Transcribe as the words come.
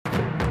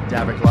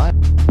Daverick Live.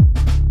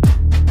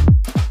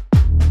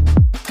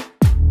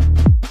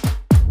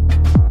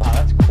 Wow,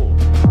 that's cool.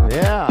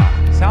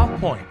 Yeah. South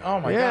Point. Oh,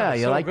 my God. Yeah, that's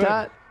you so like good.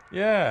 that?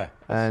 Yeah.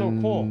 That's And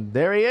so cool.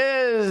 there he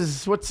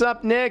is. What's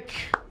up, Nick?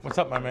 What's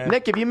up, my man?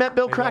 Nick, have you met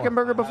Bill How you doing?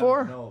 Krackomberger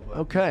before? No, but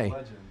Okay. he's a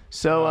legend.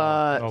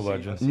 So, No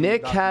legend.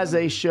 Nick has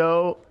a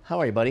show. How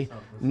are you, buddy?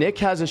 Nick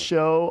has a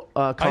show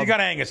called. Oh, you got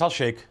Angus. I'll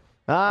shake.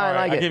 I All right,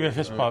 like I'll it. give you a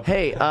fist pump.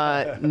 Hey,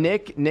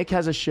 Nick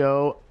has a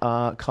show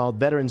called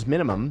Veterans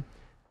Minimum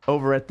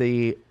over at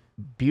the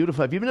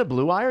beautiful. Have you been to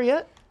Blue Wire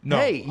yet? No.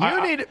 Hey,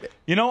 you need.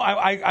 You know,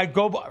 I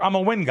go. I'm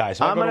a win guy,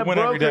 so I'm I go going to to win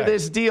every broker day.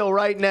 this deal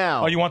right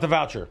now. Oh, you want the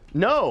voucher?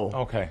 No.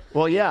 Okay.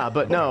 Well, yeah,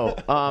 but no.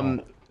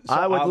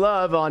 I would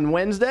love on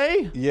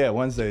Wednesday. Yeah,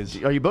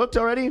 Wednesdays. Are you booked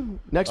already?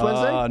 Next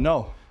Wednesday?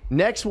 No.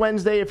 Next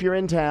Wednesday, if you're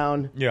in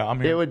town, Yeah, I'm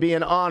here. It would be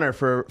an honor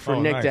for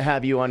Oh, Nick nice. to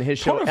have you on his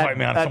show Don't invite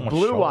me on at someone's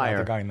Blue show. Wire.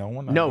 Not the guy, no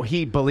one. No,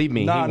 believe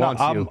me, he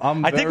wants you.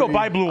 I did go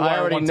by Blue I Wire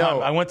already one know.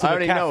 time. I went to I the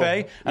already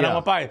cafe know. and I Yeah.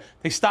 went by.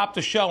 They stopped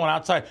the show and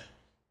outside,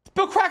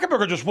 Bill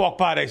Krackomberger just walked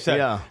by. They said,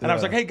 Yeah. and I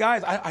was like, "Hey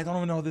guys, I don't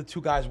even know who the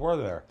two guys were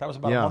there. That was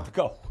about a Yeah. month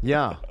ago."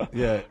 Yeah.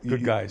 Yeah.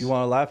 Good guys. You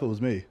want to laugh? It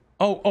was me.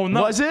 Oh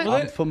no, Was it?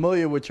 I'm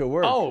familiar with your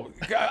work. Oh,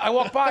 I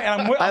walked by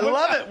and I'm with. I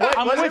love it. Wait,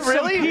 I'm was with it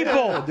really? some people.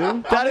 Yeah,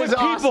 dude. That I'm is with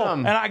people.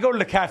 awesome. And I go to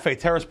the cafe,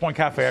 Terrace Point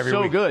Cafe, every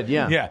So week. good,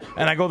 yeah. Yeah,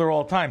 and I go there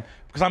all the time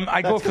because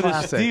I go That's for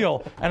classic. this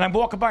deal, and I'm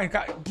walking by,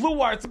 and Blue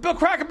Wire, it's Bill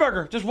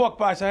Krackomberger. Just walk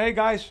by, say, "Hey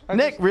guys."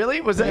 Nick, really?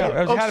 Was that?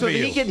 Yeah, it oh, gotta so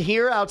be he you. can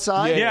hear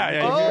outside? Yeah, you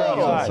Oh. can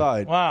hear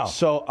outside. Wow.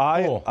 So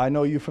Cool. I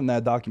know you from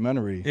that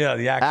documentary. Yeah,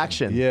 the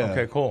Action. Yeah.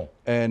 Okay, cool.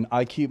 And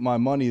I keep my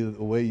money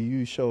the way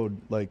you showed,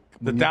 like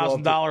The when you go up to-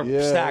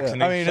 $1,000 stacks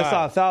in I each mean, it's side.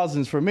 not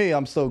thousands for me.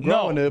 I'm still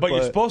growing No, it. but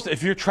you're supposed to.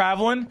 If you're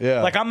traveling,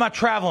 Yeah. like I'm not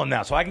traveling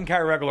now, so I can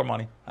carry regular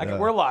money. Yeah.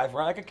 We're live,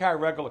 right? I can carry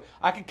regular.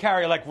 I can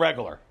carry like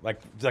regular, like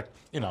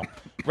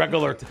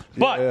regular.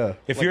 But Yeah.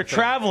 if you're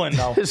traveling,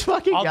 though, This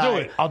fucking I'll guy. do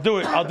it. I'll do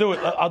it.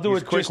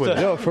 quick just with to,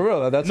 it. Yo, for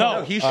real. That's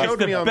No, he it's showed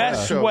the me on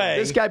best that show. way.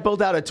 This guy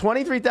pulled out a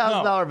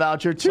 $23,000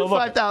 voucher, two So look-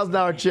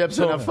 $5,000 chips,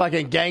 and a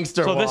fucking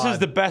gangster So this wad. is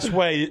the best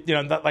way,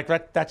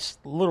 that's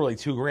literally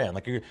 $2,000.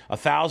 Like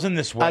 1,000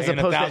 this way As and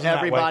opposed 1,000 to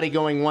everybody that way.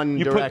 going one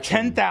You direction. put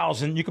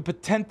 10,000. You could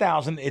put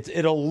 10,000.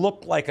 It'll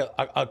look like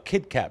a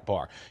Kit Kat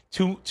bar.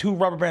 Two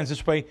rubber bands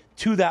this way,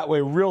 two that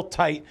way, real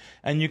tight,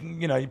 and you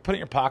can you put it in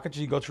your pockets.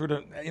 You go through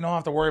the. You don't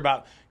have to worry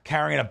about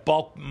carrying a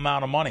bulk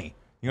amount of money.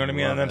 You know what I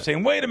mean? And them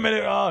saying, "Wait a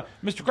minute,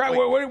 Mr. Crack,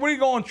 what are you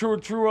going through?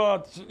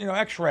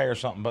 X-ray or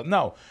something?" But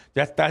no,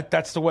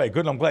 that's the way.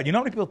 Good. I'm glad. You know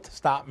how many people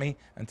stop me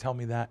and tell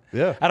me that?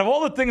 Yeah. Out of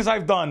all the things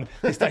I've done,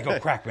 they say, "Go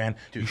Crack, man.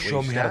 You Dude,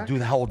 showed me how to stack? do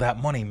the hell with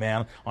that money,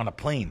 man, on a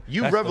plane."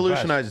 You That's the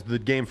revolutionized the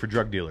game for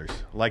drug dealers.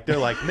 Like they're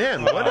like,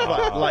 man, what have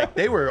I? Like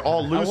they were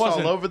all loose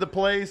wasn't- all over the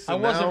place. best. I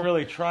and wasn't now-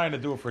 really trying to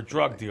do it for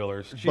drug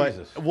dealers. But,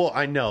 Jesus. well,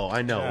 I know,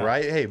 Yeah.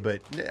 right? Hey, but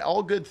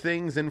all good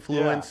things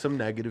influence Yeah. some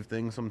negative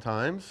things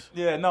sometimes.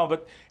 Yeah, no,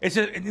 but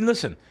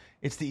listen,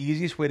 it's the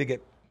easiest way to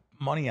get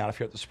money out if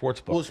you're at the sports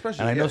book. Well,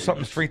 especially- and I know yeah,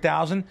 something's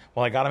 3,000.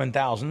 Well, I got them in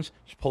thousands.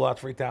 Just pull out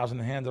 3,000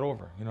 and hand it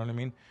over. You know what I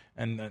mean?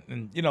 And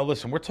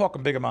listen, we're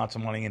talking big amounts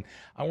of money, and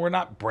we're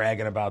not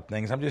bragging about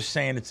things. I'm just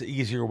saying it's an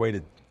easier way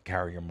to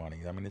carry your money.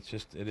 I mean,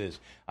 it is.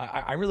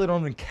 I really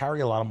don't even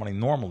carry a lot of money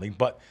normally,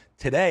 but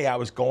today I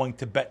was going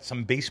to bet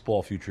some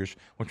baseball futures,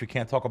 which we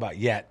can't talk about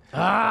yet.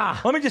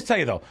 Let me just tell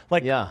you though,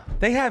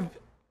 they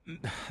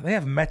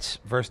have Mets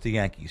versus the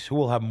Yankees. Who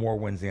will have more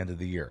wins at the end of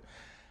the year?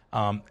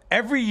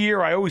 Every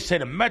year, I always say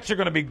the Mets are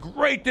going to be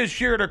great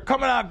this year. They're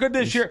coming out good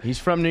this year. He's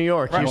from New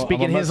York. Right. You're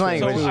speaking I'm a his Mets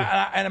fan, language. So,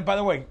 and by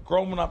the way,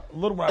 growing up,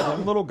 when I was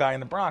a little guy in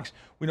the Bronx,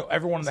 we know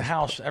everyone in the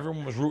house,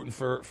 everyone was rooting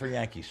for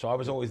Yankees. So I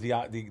was always the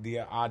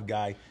odd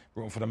guy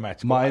rooting for the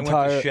Mets. I went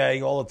to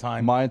Shea all the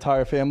time. My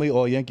entire family,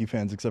 all Yankee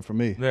fans except for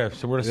me. Yeah,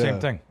 so we're the same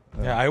thing.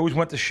 Yeah, I always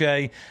went to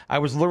Shea. I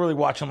was literally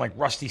watching like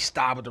Rusty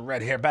Staub with the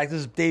red hair. This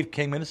is Dave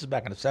Kingman. This is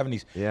back in the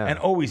 70s. Yeah. And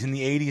always in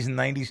the 80s and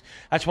 90s.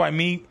 That's why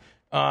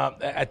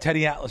at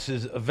Teddy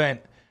Atlas's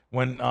event,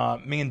 when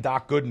me and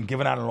Doc Gooden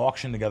giving out an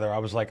auction together, I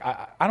was like,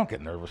 I don't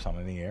get nervous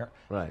on the air.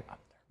 Right. I'm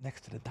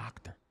next to the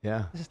doctor.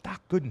 Yeah. This is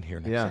Doc Gooden here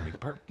next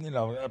to me.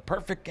 A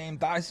perfect game.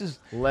 This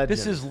Legend.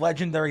 is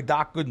legendary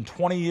Doc Gooden,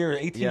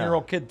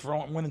 18-year-old kid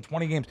winning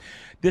 20 games.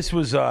 This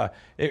was it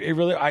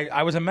really.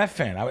 I was a Met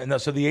fan.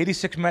 So the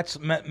 '86 Mets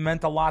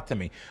meant a lot to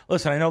me.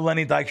 Listen, I know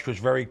Lenny Dykstra is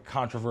very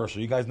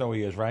controversial. You guys know who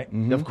he is, right?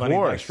 Of Lenny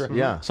course, Dykstra.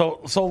 yeah.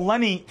 So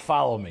Lenny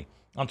followed me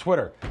on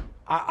Twitter.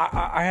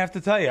 I have to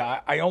tell you,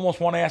 I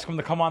almost want to ask him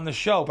to come on the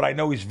show, but I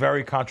know he's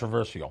very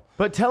controversial.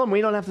 But tell him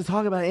we don't have to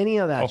talk about any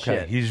of that Okay,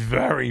 shit. he's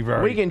very,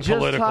 very We can just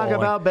political talk and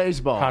about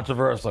baseball.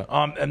 Controversial.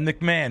 And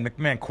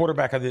McMahon,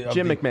 quarterback of the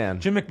Jim McMahon.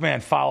 Jim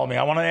McMahon, follow me.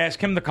 I want to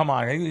ask him to come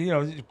on.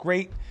 He's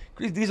great.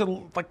 These are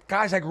like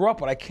guys I grew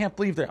up with. I can't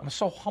believe I'm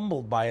so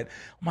humbled by it.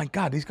 Oh my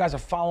God, these guys are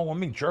following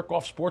me. Jerk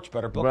off sports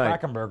better, Bill Right.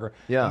 Krackomberger.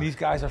 Yeah. And these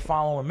guys are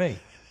following me.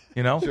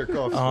 Jerk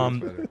off sports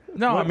better.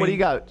 No, What do you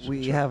got?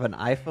 We have an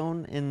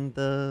iPhone in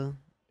the.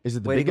 Is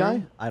it the waiting big guy?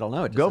 room? I don't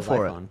know. It just Go says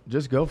for iPhone. it.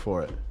 Just go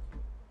for it.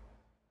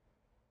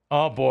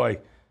 Oh boy,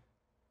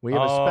 We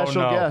have a Oh,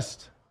 special no.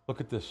 guest. look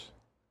at this.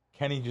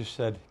 Kenny just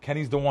said.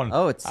 Kenny's the one.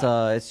 Oh,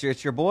 it's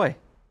your boy.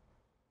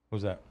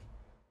 Who's that?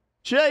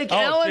 Jake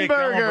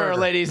Ellenberger,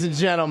 ladies and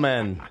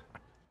gentlemen.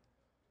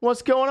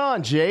 What's going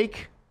on,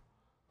 Jake?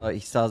 Oh,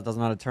 he still doesn't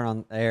know how to turn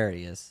on. There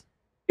he is.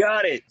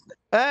 Got it.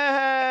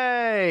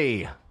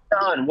 Hey.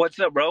 Don, what's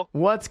up, bro?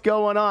 What's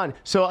going on?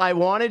 So I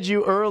wanted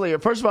you earlier.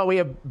 First of all, we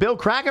have Bill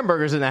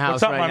Krackomberger's in the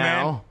house What's up, right my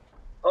now. man?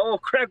 Oh,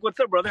 Craig,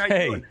 what's up, brother? How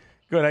you doing?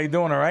 Good. How you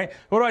doing? All right.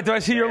 Do I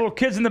see your little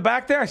kids in the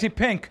back there? I see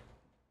Pink.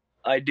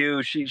 I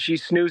do.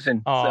 She's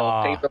snoozing.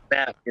 Aw. So take a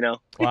nap,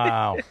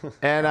 Wow.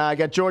 And I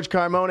got George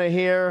Carmona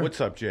here.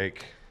 What's up,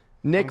 Jake?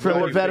 Nick from the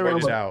glad you figured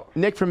Veterans. it out.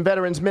 Nick from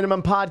Veterans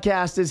Minimum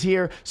Podcast is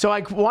here. So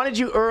I wanted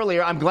you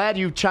earlier. I'm glad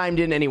you chimed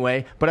in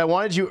anyway, but I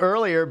wanted you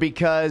earlier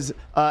because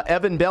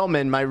Evan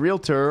Bellman, my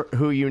realtor,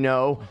 who you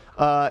know,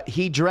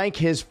 he drank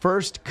his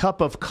first cup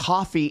of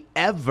coffee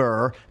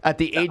ever at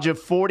the age of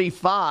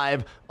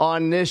 45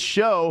 on this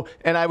show.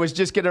 And I was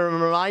just going to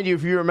remind you,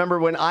 if you remember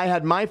when I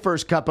had my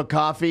first cup of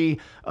coffee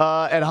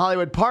at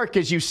Hollywood Park,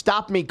 because you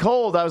stopped me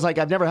cold. I was like,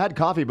 I've never had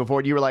coffee before.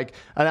 And you were like,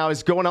 and I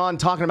was going on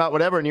talking about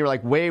whatever, and you were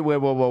like,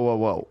 whoa.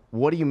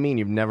 What do you mean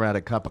you've never had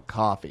a cup of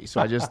coffee? So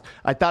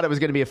I thought it was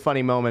going to be a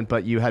funny moment,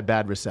 but you had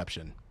bad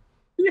reception.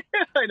 Yeah,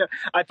 I know.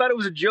 I thought it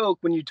was a joke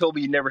when you told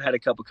me you never had a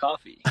cup of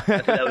coffee. I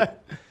thought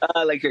that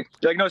was,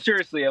 like, no,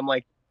 seriously. I'm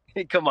like,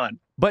 hey, come on.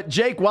 But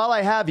Jake, while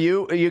I have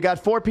you, you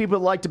got 4 people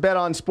that like to bet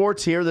on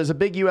sports here. There's a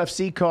big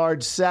UFC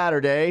card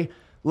Saturday.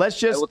 Let's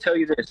just. I will tell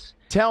you this.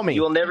 Tell me.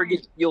 You will never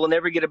get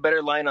a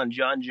better line on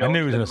John Jones. I knew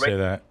he was going to say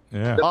that.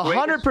 Yeah.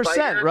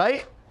 100%,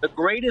 right? The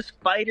greatest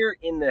fighter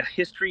in the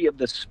history of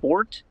the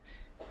sport.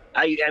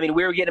 I mean,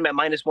 we were getting him at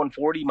minus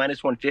 140,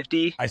 minus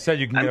 150. I said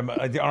you can get him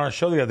on our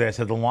show the other day. I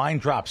said the line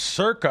dropped.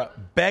 Circa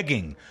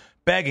begging,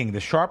 the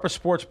sharpest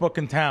sports book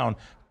in town,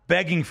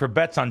 begging for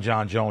bets on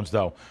John Jones,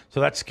 though.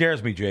 So that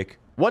scares me, Jake.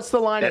 What's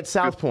the line at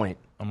South Point?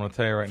 I'm going to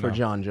tell you right now. For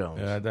John Jones.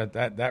 Yeah,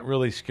 that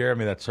really scared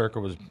me. That Circa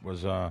was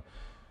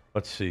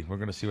let's see. We're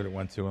going to see what it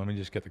went to. Let me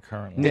just get the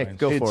current lines. Nick,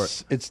 go for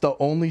it. It's the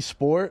only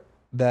sport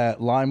that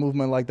line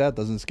movement like that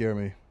doesn't scare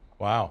me.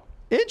 Wow.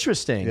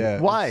 Interesting. Yeah.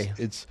 Why?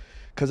 It's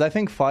because I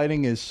think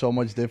fighting is so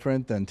much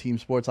different than team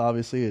sports.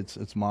 Obviously,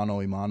 it's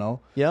mano a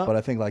mano. Yeah. But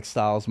I think like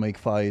styles make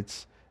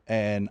fights,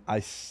 and I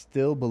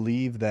still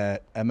believe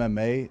that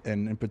MMA,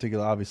 and in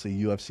particular, obviously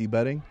UFC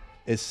betting,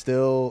 is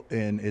still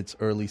in its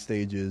early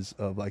stages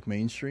of like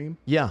mainstream.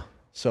 Yeah.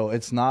 So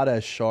it's not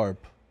as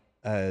sharp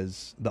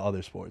as the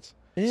other sports.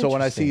 So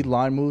when I see Interesting.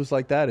 line moves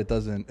like that, it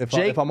doesn't. If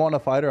Jake, I'm on a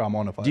fighter, I'm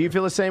on a fighter. Do you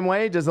feel the same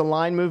way? Does the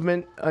line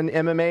movement on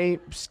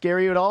MMA scare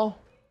you at all?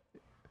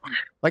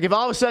 Like if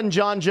all of a sudden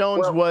John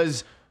Jones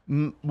was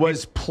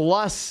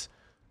plus,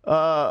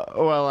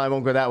 well, I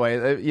won't go that way.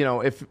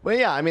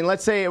 I mean,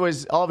 let's say it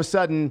was all of a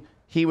sudden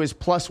he was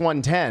plus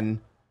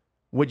 110.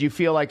 Would you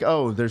feel like,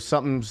 oh, there's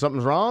something's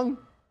wrong?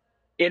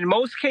 In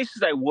most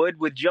cases, I would.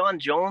 With John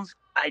Jones,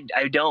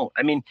 I don't.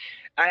 I mean,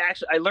 I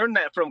learned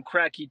that from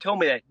Crack. He told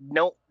me that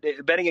no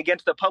betting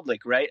against the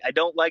public, right? I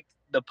don't like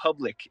the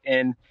public,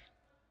 and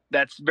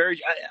that's very.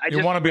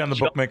 You want to be on the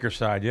bookmaker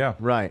side, yeah.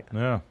 Right.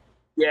 Yeah.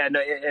 Yeah, no,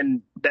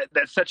 and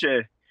that's such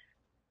a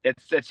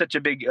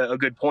big a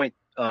good point.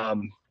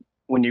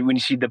 When you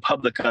see the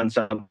public on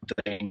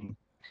something.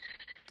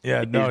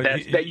 Yeah, no,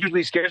 that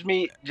usually scares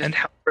me. And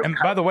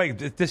by the way,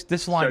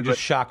 this line just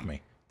shocked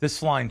me.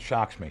 This line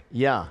shocks me.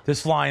 Yeah.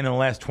 This line in the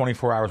last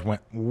 24 hours went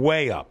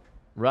way up.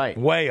 Right.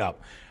 Way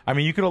up. I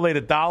mean, you could have laid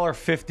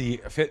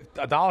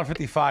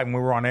 $1.55 when we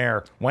were on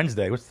air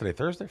Wednesday. What's today?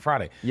 Thursday?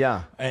 Friday.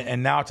 Yeah.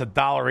 And now it's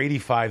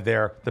 $1.85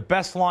 there. The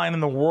best line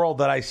in the world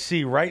that I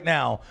see right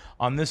now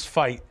on this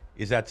fight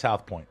is at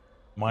South Point.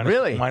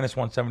 Really? Minus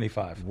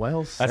 175.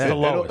 Well said. That's the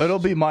lowest. It'll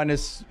be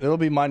minus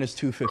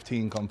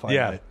 215 come fight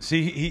night.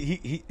 See,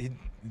 he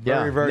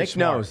Yeah, very Nick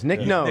smart. knows. Nick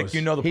knows. Nick,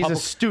 you know the He's public,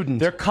 a student.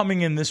 They're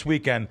coming in this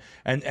weekend,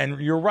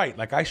 and you're right.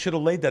 Like I should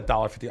have laid that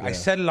 $1.50. I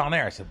said it on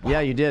air. I said, wow,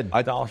 Yeah, you did.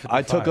 $1.55.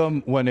 I took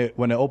them when it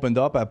opened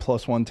up at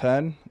plus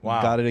 110.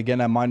 Wow. Got it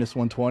again at minus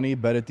 120.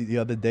 Bet it the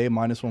other day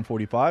minus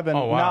 145. And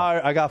Oh, wow.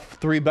 now I got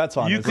 3 bets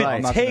on You it. so I'm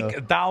could not take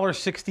gonna-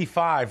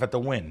 $1.65 at the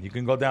win. You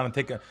can go down and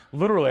take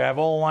literally. I have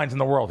all the lines in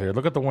the world here.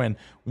 Look at the win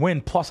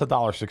plus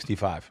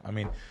 $1.65. I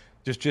mean,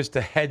 just to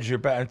hedge your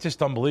bet. It's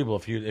just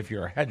unbelievable if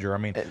you're a hedger. I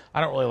mean,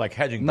 I don't really like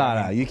hedging.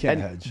 Nah, you can't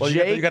hedge. Well,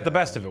 Jake- you got the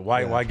best of it.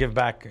 Why give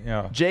back? You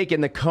know. Jake,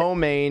 in the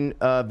co-main,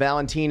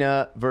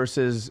 Valentina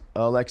versus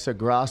Alexa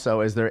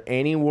Grasso, is there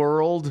any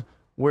world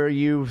where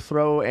you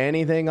throw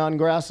anything on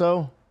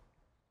Grasso?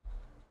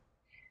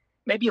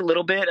 maybe a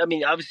little bit. I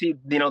mean, obviously,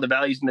 the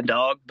value's in the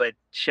dog, but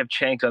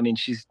Shevchenko, I mean,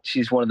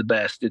 she's one of the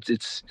best.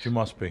 It's She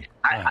must be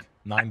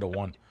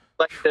 9-1.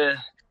 like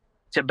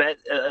to bet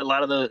a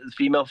lot of the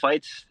female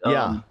fights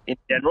in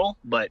general,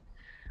 but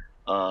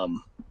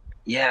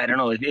yeah, I don't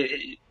know.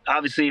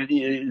 Obviously,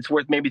 it's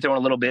worth maybe throwing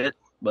a little bit,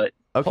 but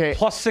Okay.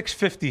 Plus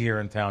 650 here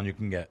in town you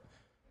can get.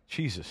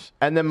 Jesus.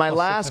 And then my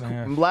Plus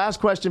 6.5. last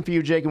question for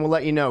you, Jake, and we'll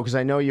let you know because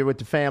I know you're with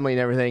the family and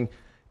everything.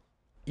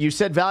 You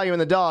said value in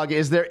the dog.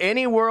 Is there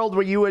any world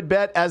where you would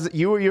bet, as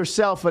you were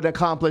yourself an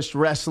accomplished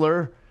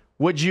wrestler,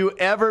 would you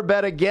ever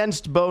bet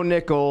against Bo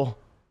Nickel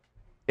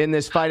in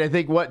this fight. I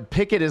think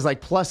Pickett is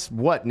like plus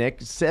what,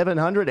 Nick?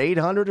 700,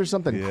 800 or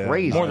something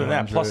crazy. More than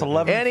that, plus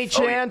 11. Any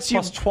chance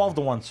plus 12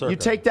 to 1 circa. you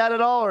take that at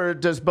all, or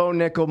does Bo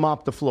Nickel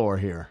mop the floor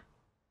here?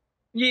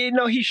 Yeah,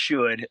 no, he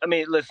should. I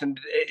mean, listen,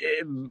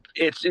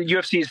 it's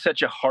UFC is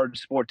such a hard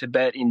sport to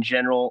bet in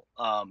general.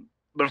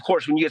 But of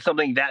course, when you get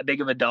something that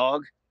big of a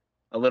dog,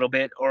 a little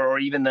bit, or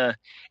even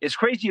as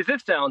crazy as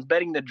this sounds,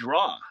 betting the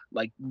draw,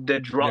 like for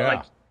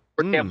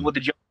example, with the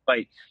Jones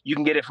fight, you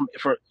can get it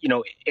for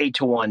 8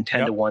 to 1,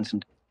 10 to 1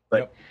 sometimes.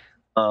 But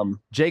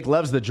Jake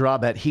loves the draw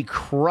bet. He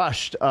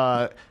crushed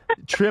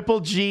Triple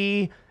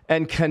G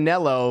and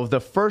Canelo the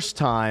first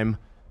time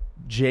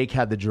Jake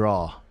had the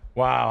draw.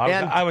 Wow,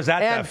 I was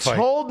at that fight.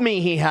 And told me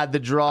he had the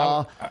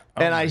draw,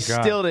 and I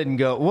still didn't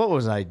go. What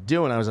was I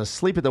doing? I was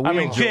asleep at the wheel. I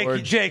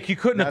mean, Jake, you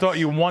couldn't have thought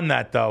you won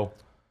that, though.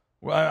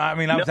 Well, I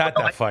mean, I was at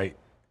that fight.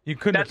 You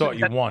couldn't have thought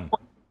you won.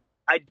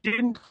 I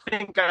didn't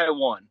think I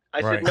won.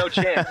 I said no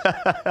chance.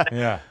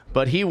 Yeah,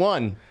 but he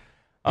won.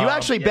 You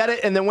actually bet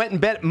it, and then went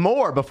and bet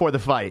more before the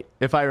fight,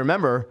 if I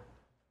remember.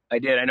 I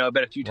did. I know. I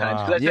bet a few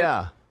times. Wow.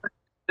 Yeah,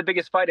 the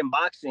biggest fight in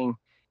boxing.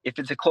 If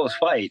it's a close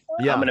fight,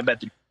 I'm going to bet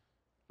the.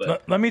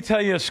 Let me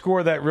tell you a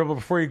score that,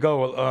 before you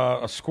go,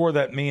 a score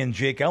that me and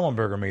Jake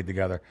Ellenberger made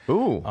together.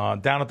 You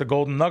down at the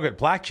Golden Nugget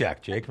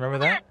Blackjack, Jake. Remember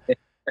that?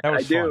 That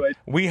was fun.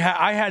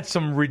 I had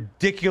some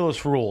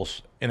ridiculous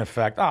rules in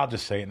effect. I'll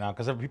just say it now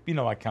because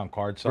I count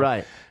cards. So,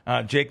 right.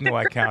 Jake knew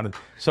I counted.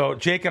 So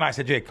Jake and I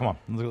said, Jake, come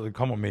on,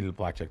 come with me to the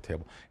blackjack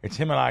table. It's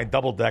him and I,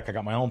 double deck. I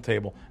got my own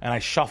table, and I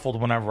shuffled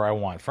whenever I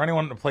want. For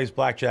anyone that plays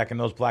blackjack and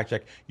knows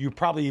blackjack, you're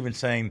probably even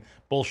saying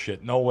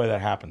bullshit. No way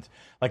that happens.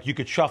 Like you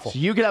could shuffle. So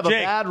you could have a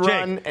bad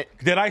run.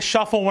 Did I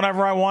shuffle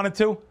whenever I wanted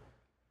to?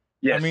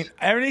 Yes. I mean,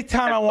 any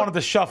time I wanted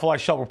to shuffle, I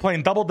shuffle. We're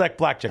playing double deck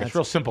blackjack. It's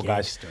real simple,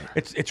 guys.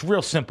 It's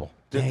real simple.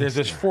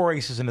 There's 4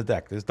 aces in the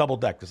deck. There's double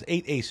deck. There's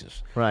 8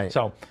 aces. Right.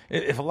 So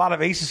if a lot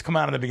of aces come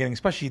out in the beginning,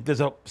 especially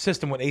there's a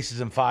system with aces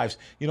and 5s,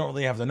 you don't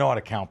really have to know how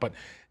to count. But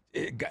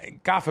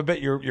God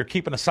forbid you're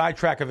keeping a side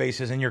track of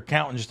aces and you're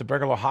counting just a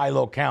regular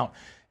high-low count.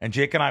 And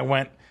Jake and I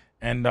went.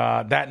 And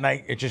that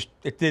night,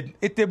 it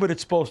did what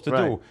it's supposed to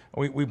do.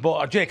 We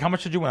both. Jake, how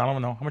much did you win? I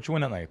don't know. How much you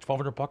win that night?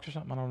 $1,200 or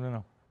something? I don't really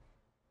know.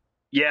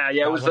 Yeah,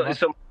 it was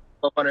some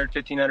 $1,200,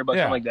 $1,500,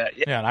 something like that.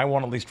 Yeah, and I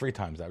won at least 3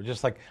 times that. It was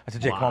just like I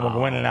said, Jake, come on, we'll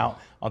go in and out.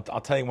 I'll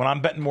tell you, when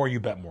I'm betting more, you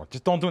bet more.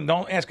 Just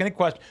don't ask any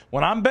question.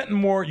 When I'm betting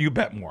more, you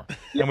bet more.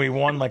 And we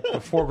won like the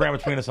 $4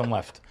 between us and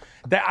left.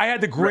 I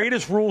had the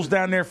greatest rules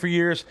down there for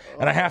years,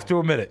 and I have to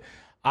admit it.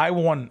 I've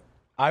won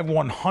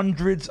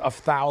hundreds of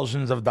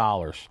thousands of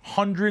dollars,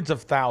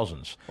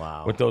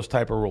 with those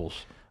type of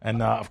rules.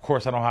 And, of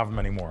course, I don't have them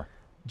anymore.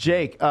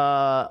 Jake,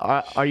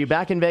 are you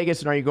back in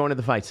Vegas, and are you going to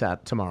the fight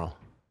tomorrow?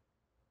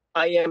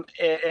 I am.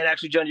 And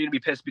actually, John, you're going to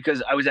be pissed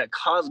because I was at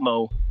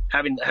Cosmo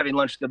having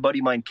lunch with a buddy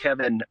of mine,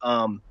 Kevin,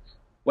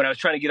 when I was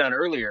trying to get on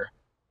earlier.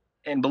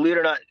 And believe it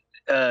or not,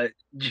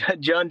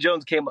 John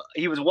Jones came.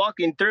 He was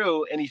walking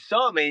through, and he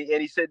saw me,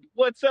 and he said,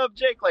 "What's up,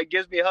 Jake?" Like,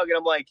 gives me a hug, and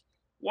I'm like,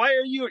 why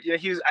are you? I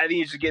think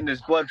he's just getting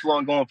his blood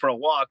flowing, going for a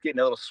walk, getting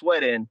a little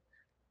sweat in.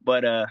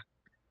 But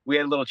we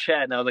had a little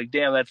chat, and I was like,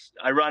 "Damn, that's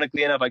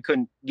ironically enough, I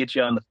couldn't get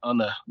you on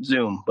the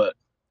Zoom." But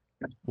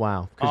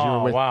wow, because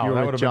you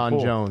were with John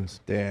Jones.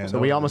 Damn. So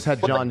we almost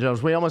had John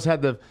Jones. We almost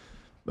had the.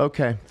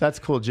 Okay, that's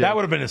cool, Jake. That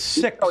would have been a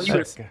sick.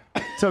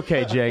 It's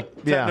okay, Jake.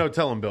 Yeah. No,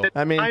 tell him, Bill.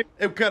 I mean,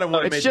 it kind of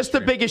it's just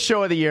the biggest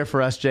show of the year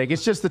for us, Jake.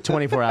 It's just the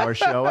 24-hour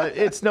show.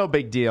 It's no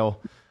big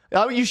deal.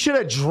 You should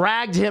have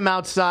dragged him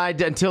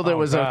outside until there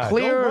was a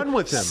clear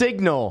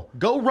signal.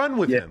 Go run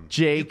with him,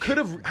 Jake. You could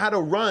have had a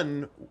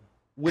run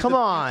with Come the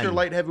on. future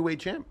light heavyweight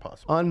champ,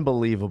 possibly.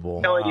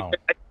 Unbelievable.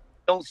 I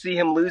don't see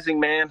him losing,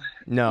 man.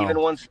 No. Even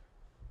once,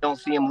 don't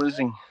see him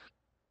losing.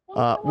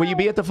 Will you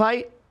be at the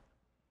fight?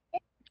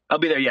 I'll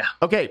be there, yeah.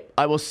 Okay,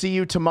 I will see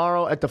you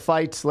tomorrow at the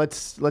fights.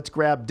 Let's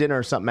grab dinner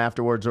or something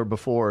afterwards or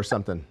before or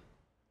something,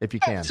 if you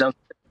can. See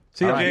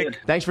you, Jake.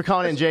 Thanks for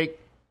calling in, Jake.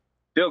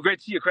 Bill, great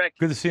to see you, Crack.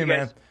 Good to see you,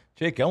 man.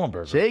 Jake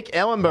Ellenberger. Jake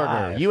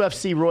Ellenberger,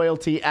 UFC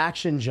royalty,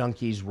 Action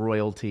Junkies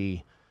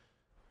royalty.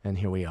 And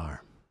here we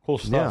are. Cool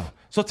stuff. Yeah.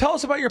 So tell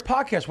us about your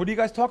podcast. What do you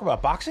guys talk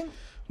about? Boxing?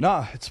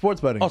 Nah, it's sports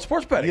betting. Oh,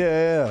 sports betting.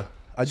 Yeah.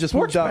 I just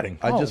moved out.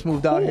 I just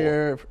moved out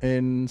here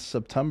in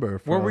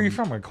September. Where were you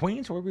from?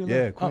 Queens? Where were you?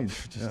 Yeah,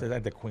 Queens.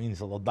 The Queens,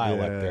 a little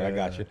dialect there. I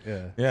got you.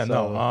 Yeah.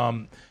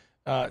 No.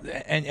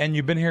 And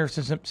you've been here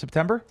since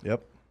September?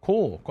 Yep.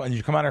 Cool. And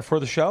you come out here for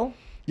the show?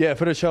 Yeah,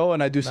 for the show,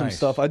 and I do some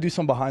stuff. I do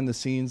some behind the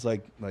scenes,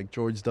 like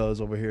George does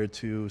over here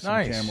too,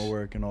 some camera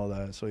work and all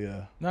that. So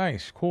yeah.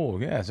 Nice,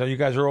 cool. Yeah. So you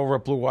guys are over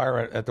at Blue Wire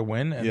at the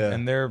Win,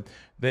 and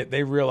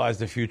they realize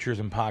the futures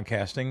in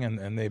podcasting,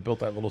 and they built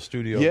that little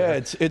studio. Yeah,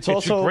 there. It's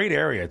also a great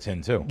area it's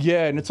in too.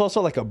 Yeah, and it's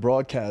also like a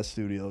broadcast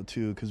studio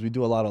too, because we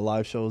do a lot of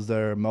live shows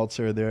there.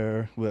 Meltzer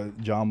there,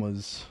 John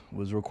was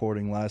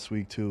recording last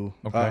week too.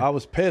 Okay. I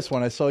was pissed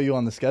when I saw you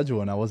on the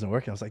schedule and I wasn't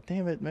working. I was like,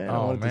 damn it, man! I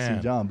wanted to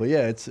see John, but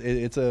yeah, it's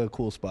a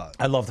cool spot.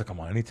 I'd love to come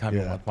on anytime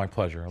you want. My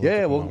pleasure.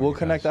 Yeah, we'll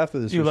connect after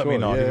this. You let me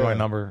know. Give me my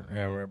number.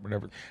 Yeah,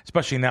 whatever.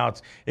 Especially now,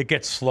 it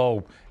gets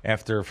slow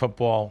after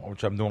football,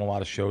 which I'm doing a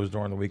lot of shows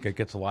during the week. It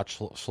gets a lot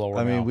slower.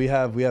 I mean, now. we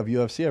have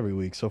UFC every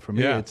week, so for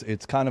me,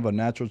 it's kind of a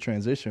natural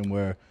transition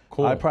where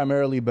I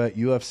primarily bet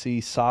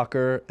UFC,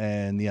 soccer,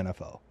 and the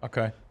NFL.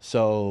 Okay.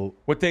 So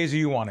what days are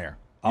you on air?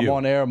 I'm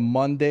on air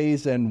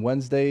Mondays and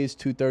Wednesdays,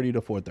 2:30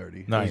 to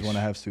 4:30. Nice. Is when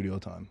I have studio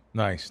time.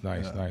 Nice.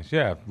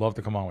 Yeah, love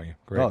to come on with you.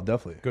 Great. Oh,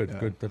 definitely.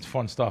 Good. That's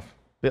fun stuff.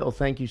 Bill,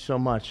 thank you so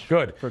much.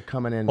 Good for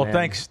coming in. Well, man.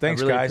 thanks,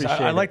 really guys.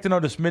 I'd like to know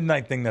this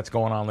midnight thing that's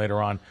going on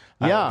later on.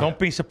 Yeah. Don't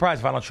be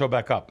surprised if I don't show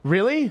back up.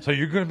 Really? So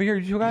you're going to be here,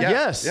 you guys?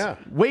 Yes. Yeah.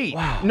 Wait.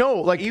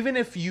 No. Like even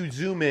if you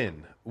zoom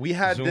in, we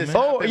had Zoom this. in?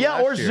 Oh happen yeah,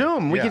 last or year.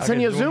 Zoom. We can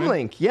send you a Zoom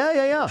link.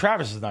 Yeah.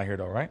 Travis is not here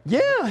though, right?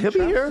 Yeah, he'll be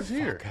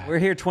here. We're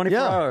here 24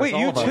 hours. Wait, all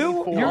you of us.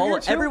 too? You're here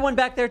too? Everyone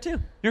back there too.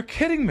 You're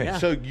kidding me.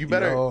 So you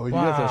better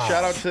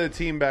shout out to the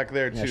team back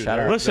there too. shout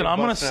out. Listen, I'm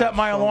going to set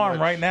my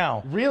alarm right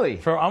now. Really?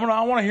 I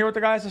want to hear what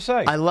the guys have to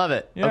say. I love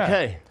it. Yeah.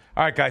 Okay.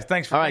 All right, guys.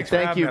 Thanks for All right.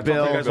 Thank you,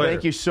 Bill.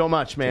 Thank you so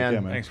much, man.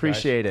 care, man. Thanks,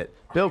 Appreciate it.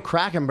 Bill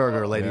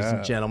Krackomberger, ladies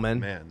and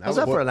gentlemen. Man, that How's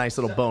that for a nice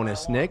little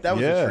bonus, Nick? That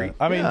was a treat.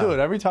 I mean, dude,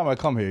 every time I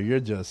come here,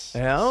 you're just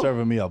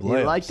serving me up. You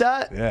like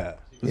that? Yeah.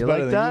 It's You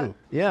better like than that?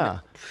 you. Yeah.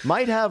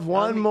 Might have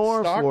one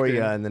more for Stockton.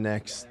 you in the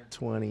next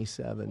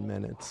 27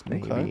 minutes.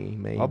 Maybe.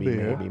 Okay. I'll be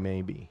here.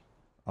 Maybe.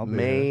 I'll be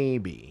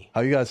Maybe.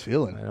 How you guys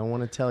feeling? I don't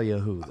want to tell you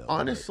who, though.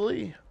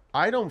 Honestly,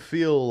 I don't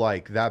feel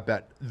like that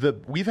bad.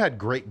 We've had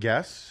great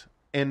guests,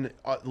 and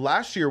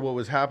last year what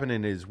was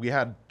happening is we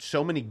had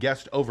so many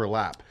guests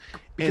overlap.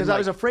 Because And, I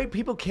was afraid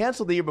people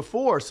canceled the year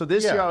before. So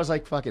this Yeah. year I was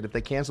like, fuck it. If they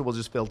cancel, we'll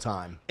just fill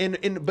time.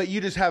 But you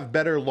just have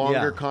better,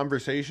 longer Yeah.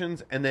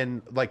 conversations, and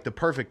then like the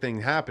perfect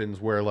thing happens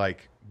where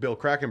like Bill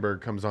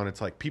Krackomberger comes on. It's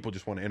like people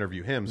just want to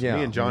interview him. So Yeah.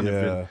 me and John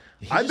have been.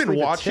 He I've just been leave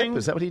a watching. tip?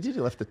 Is that what he did?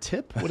 He left a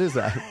tip? What is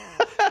that?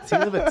 Does he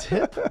leave a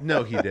tip?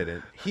 No, he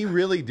didn't. He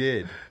really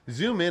did.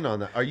 Zoom in on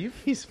that. Are you?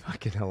 He's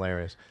fucking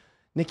hilarious.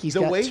 Nick, he's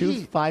The got way two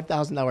he-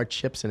 $5,000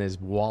 chips in his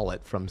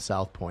wallet from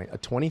South Point, a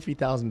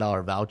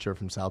 $23,000 voucher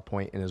from South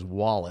Point in his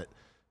wallet,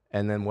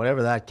 and then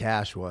whatever that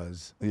cash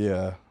was.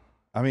 Yeah.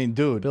 I mean,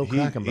 dude, Bill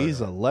Krackomberger. he's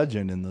a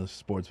legend in the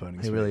sports betting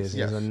space. He really is.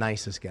 Yes. He's the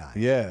nicest guy.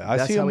 Yeah, I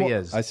That's see him. how he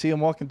is. I see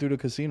him walking through the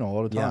casino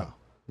all the time.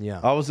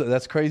 Yeah.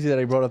 That's crazy that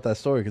he brought up that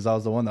story because I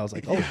was the one that was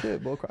like, oh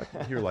shit, Bill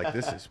Krackomberger. You're like,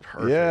 this is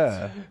perfect.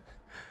 Yeah.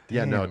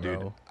 Yeah, no, Damn, dude.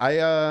 bro.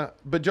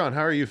 But John,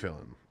 how are you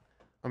feeling?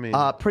 I mean,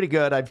 Pretty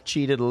good. I've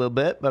cheated a little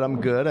bit, but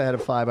I'm good. I had a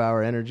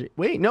 5-hour energy.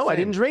 Wait, no, I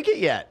didn't drink it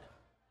yet.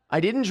 I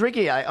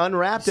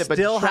unwrapped it, but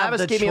Still have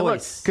Travis the gave me a look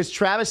choice. because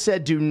Travis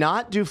said, "Do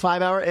not do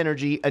 5-hour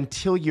energy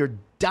until you're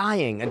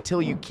dying,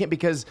 until you can't,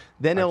 because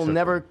then it'll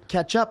never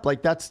catch up."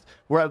 Like that's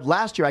where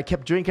last year I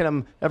kept drinking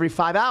them every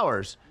 5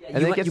 hours,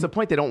 and then it gets to the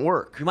point they don't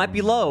work. You might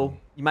be low.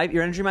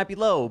 Your energy might be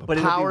low, but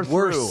it'll power be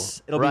worse.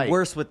 through. It'll Right. be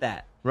worse with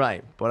that.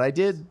 Right, but I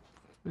did.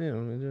 Yeah.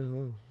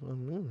 Well,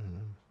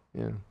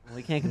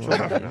 we can't control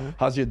that.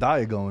 How's your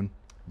diet going?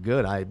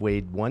 Good. I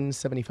weighed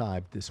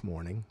 175 this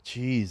morning.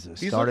 Jesus.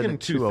 He's Started looking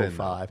at too thin,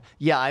 205.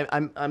 Yeah,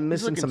 I'm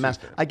missing looking some too mass.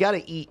 thin. I got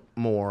to eat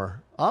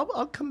more.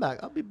 I'll come back.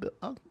 I'll be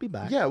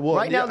back. yeah. Well,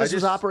 right yeah, now this I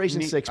is just Operation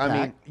need- Six Pack.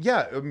 I mean,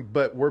 yeah,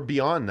 but we're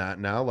beyond that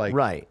now. Like,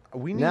 right.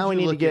 We need now we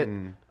you need to get.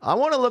 looking- I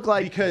want to look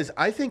like because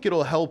I think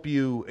it'll help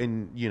you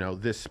in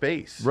this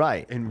space,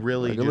 Right. And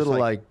really Like a just little,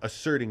 like-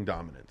 asserting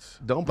dominance.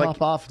 don't like,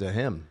 pop off to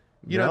him.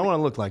 You know I don't what I want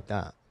to look like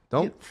that.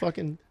 Don't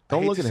fucking I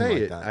don't hate look to at him say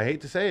like it. that. I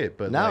hate to say it,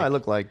 but now like, I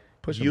look like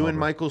push him you over. and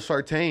Michael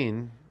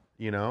Sartain.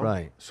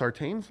 Right.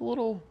 Sartain's a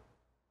little.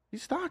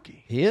 He's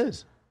stocky. He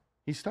is.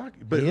 He's stocky,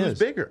 but He who's is.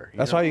 bigger?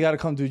 That's why you got to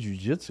come do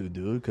jujitsu,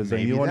 dude, because then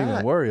Maybe you won't that.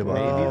 even worry about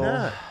Maybe it.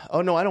 that.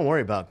 Oh no, I don't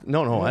worry about.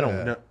 No, I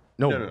don't. Yeah.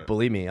 No,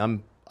 believe me, I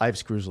have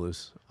screws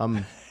loose.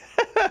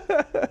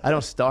 I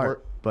don't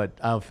start, but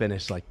I'll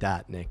finish like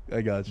that, Nick.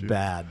 I got you.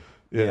 Bad.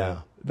 Yeah.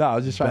 No, I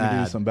was just trying to give you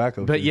Bad. some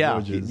backup. But for yeah,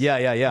 George's.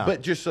 yeah.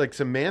 But just like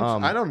some man,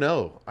 I don't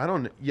know. I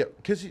don't. Yeah,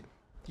 because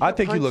I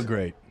think you look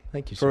great.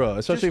 Thank you, For sir. real,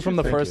 especially Just from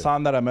the thank first you.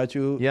 time that I met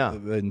you Yeah.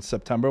 in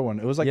September when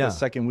it was like Yeah. the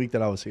second week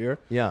that I was here.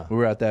 Yeah. We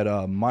were at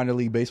that minor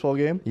league baseball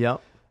game. Yeah.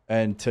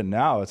 And to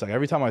now, it's like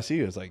every time I see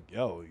you, it's like,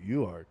 yo,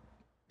 you are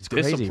It's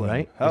crazy, disciplined.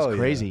 right? Hell It's yeah.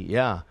 crazy,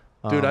 yeah.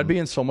 Dude, I'd be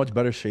in so much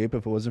better shape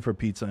if it wasn't for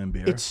pizza and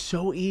beer. It's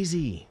so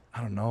easy.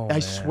 I don't know. I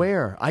man.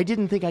 swear. I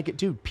didn't think I could.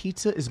 Dude,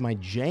 pizza is my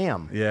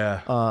jam.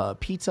 Yeah.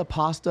 Pizza,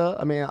 pasta.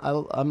 I mean,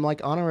 I'm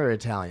like honorary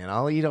Italian.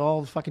 I'll eat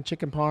all the fucking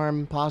chicken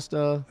parm,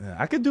 pasta. Yeah,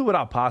 I could do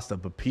without pasta,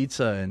 but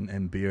pizza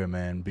and beer,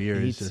 man. Beer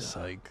Pizza. is just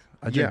like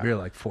I drink Yeah. beer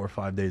like 4 or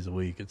 5 days a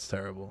week. It's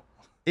terrible.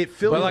 It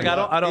feels. But like I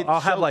don't. it's I'll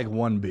have so- like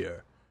one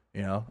beer.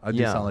 You know, I do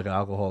Yeah. sound like an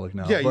alcoholic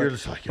now. Yeah, but, you're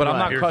just like, but I'm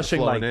not beers are crushing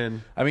flowing like.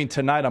 in. I mean,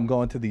 tonight I'm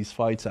going to these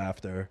fights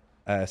after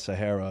at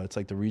Sahara. It's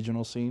like the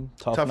regional scene.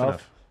 Tough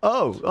enough.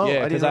 Oh, Yeah, I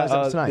didn't 'cause realize that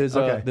was tonight.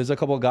 Okay. there's a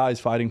couple of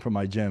guys fighting for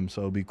my gym,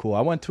 so it'd be cool.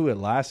 I went to it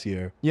last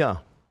year, Yeah.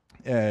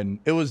 and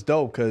it was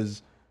dope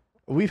because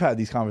we've had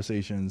these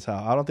conversations.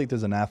 How I don't think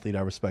there's an athlete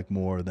I respect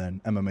more than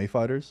MMA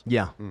fighters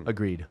Yeah.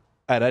 Agreed.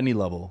 at any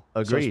level.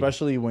 So Agreed.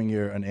 especially when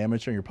you're an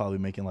amateur, and you're probably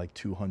making like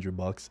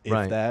 $200 if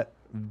Right. that.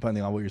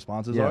 depending on what your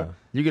sponsors are.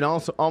 You can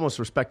also almost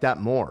respect that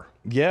more.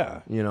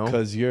 Yeah.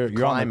 Because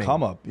you're on the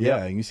come up.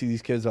 Yeah. And you see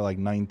these kids are like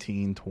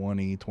 19,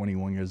 20,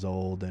 21 years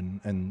old,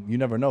 and you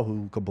never know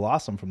who could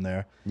blossom from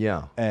there.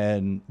 Yeah.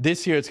 And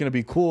this year it's going to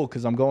be cool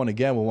because I'm going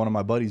again with one of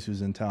my buddies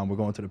who's in town. We're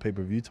going to the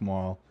pay-per-view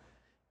tomorrow.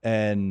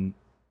 And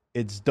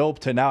it's dope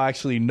to now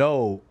actually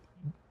know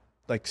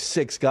like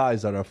 6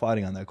 guys that are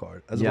fighting on that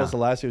card. As opposed to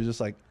last year, it was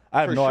just like,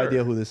 I have no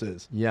idea who this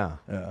is. Yeah.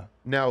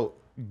 Now,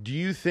 do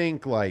you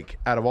think, like,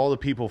 out of all the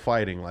people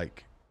fighting,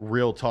 like,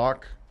 real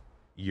talk,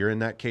 you're in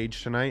that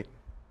cage tonight?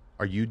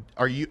 Are you?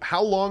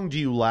 How long do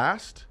you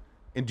last?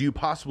 And do you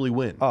possibly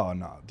win? Oh,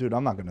 no. Dude,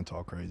 I'm not going to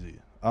talk crazy.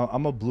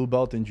 I'm a blue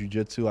belt in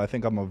jiu-jitsu. I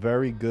think I'm a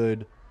very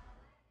good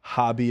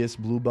hobbyist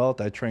blue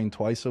belt. I train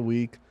twice a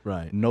week.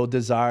 Right. No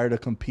desire to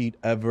compete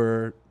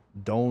ever.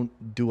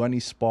 Don't do any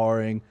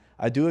sparring.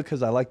 I do it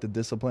because I like the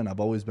discipline.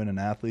 I've always been an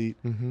athlete.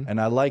 And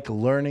I like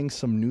learning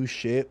some new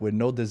shit with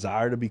no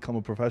desire to become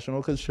a professional.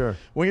 Because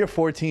when you're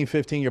 14,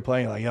 15, you're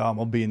playing like, yo, I'm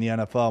going to be in the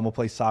NFL. I'm going to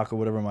play soccer,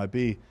 whatever it might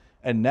be.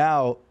 And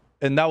that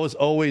was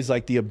always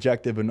like the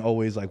objective and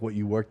always like what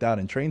you worked out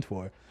and trained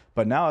for.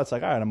 But now it's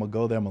like, all right, I'm going to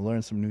go there. I'm going to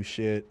learn some new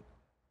shit.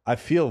 I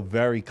feel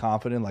very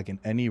confident. Like in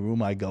any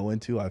room I go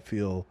into, I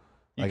feel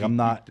like I'm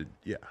not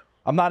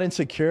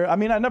insecure. I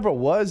mean, I never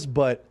was,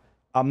 but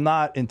I'm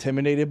not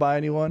intimidated by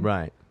anyone.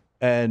 Right.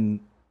 And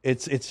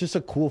it's just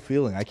a cool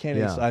feeling. I can't.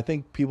 I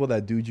think people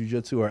that do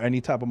jiu-jitsu or any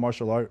type of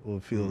martial art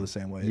will feel the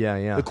same way.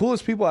 Yeah. The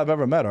coolest people I've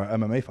ever met are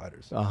MMA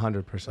fighters.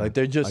 100%. Like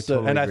they're just,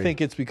 and I think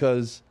it's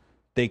because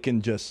they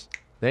can just.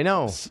 They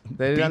know.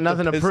 They got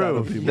nothing to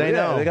prove. They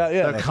know.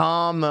 They're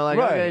calm. They're like,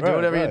 okay, do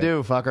whatever you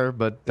do, fucker,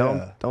 but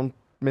don't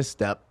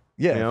misstep.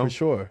 Yeah, for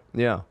sure.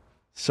 Yeah.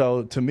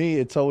 So to me,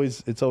 it's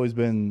always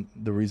been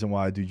the reason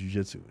why I do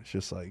jiu-jitsu. It's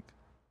just like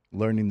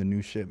learning the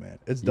new shit, man.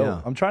 It's dope.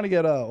 Yeah. I'm trying to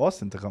get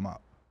Austin to come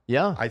out.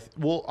 Yeah.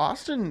 Well,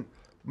 Austin,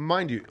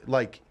 mind you,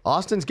 like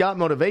Austin's got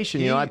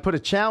motivation. I put a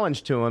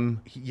challenge to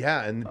him.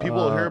 Yeah, and people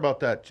will hear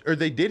about that, or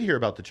they did hear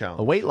about the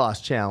challenge. A weight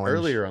loss challenge.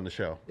 Earlier on the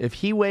show. If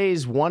he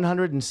weighs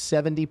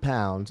 170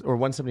 pounds, or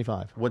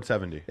 175.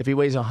 170. If he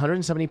weighs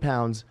 170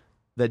 pounds,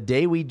 the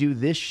day we do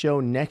this show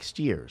next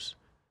year's,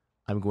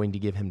 I'm going to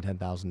give him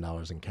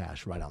 $10,000 in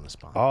cash right on the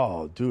spot.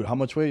 Oh, dude, how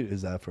much weight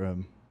is that for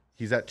him?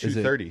 He's at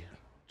 230.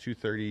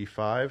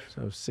 235.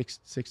 So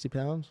 60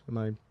 pounds? Am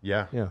I?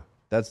 Yeah. Yeah.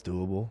 That's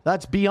doable.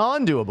 That's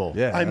beyond doable.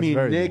 Yeah, I mean,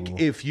 Nick, doable.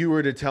 If you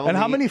were to tell me, and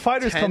how many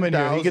fighters 10, come in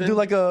 000? Here? He could do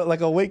like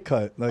a weight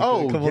cut. Like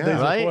a couple days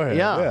beforehand.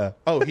 Yeah.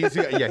 Oh, he's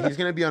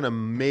gonna be on a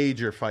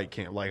major fight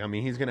camp. Like, I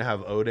mean, he's gonna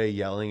have Ode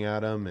yelling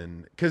at him,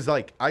 and because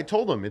like I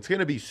told him, it's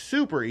gonna be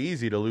super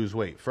easy to lose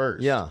weight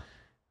first. Yeah.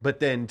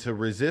 But then to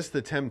resist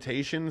the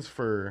temptations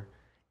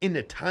and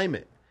to time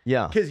it.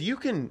 Yeah. Because you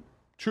can,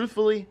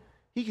 truthfully,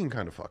 he can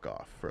kind of fuck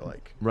off for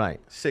like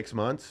 6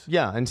 months.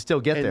 Yeah, and still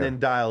get there. And then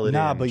dial it in.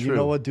 Nah, but you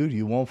know what, dude?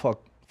 You won't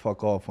fuck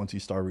off once you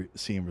start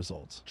seeing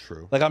results.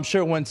 True. Like, I'm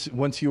sure once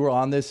you were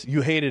on this,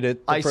 you hated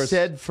it. I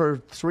said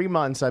for 3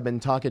 months I've been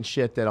talking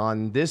shit that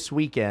on this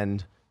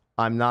weekend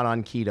I'm not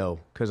on keto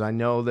because I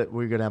know that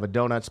we're going to have a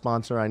donut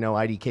sponsor. I know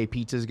IDK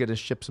Pizza is going to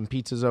ship some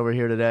pizzas over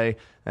here today.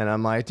 And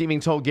I'm like, I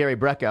even told Gary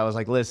Brecka, I was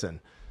like, listen,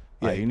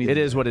 it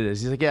is what it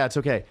is. He's like, yeah, it's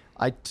okay.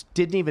 I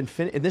didn't even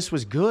finish. And this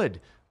was good.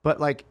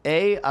 But like,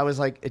 I was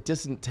like, it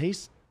doesn't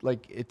taste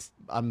like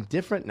I'm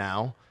different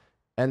now.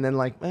 And then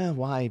like,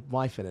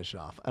 why finish it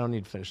off? I don't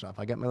need to finish it off.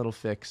 I got my little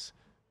fix.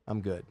 I'm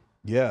good.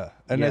 Yeah.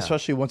 And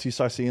especially once you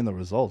start seeing the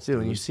results. Dude,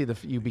 when you see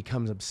you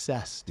become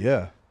obsessed.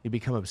 Yeah. You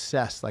become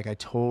obsessed. Like, I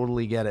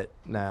totally get it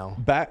now.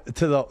 Back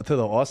to the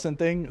Austin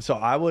thing. So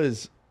I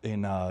was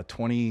in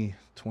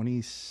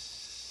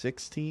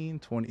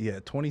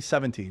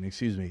 2017,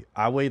 excuse me.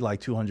 I weighed like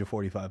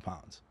 245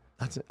 pounds.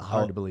 That's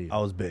hard to believe. I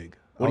was big.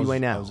 What do you weigh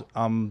now?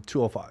 I'm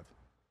 205.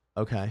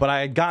 Okay. But I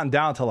had gotten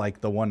down to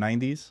like the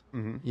 190s,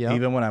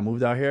 even when I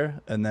moved out here.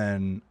 And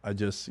then I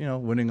just,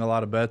 winning a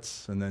lot of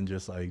bets and then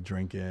just like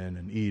drinking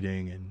and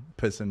eating and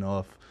pissing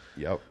off.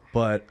 Yep.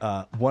 But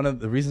one of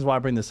the reasons why I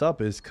bring this up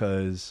is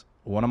because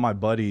one of my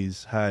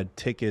buddies had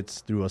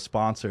tickets through a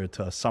sponsor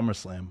to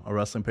SummerSlam, a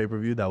wrestling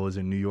pay-per-view that was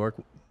in New York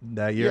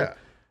that year. Yeah.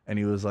 And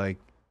he was like,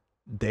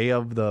 day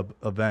of the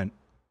event,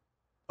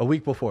 a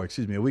week before,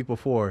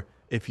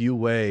 if you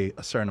weigh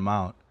a certain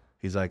amount,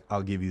 he's like,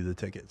 I'll give you the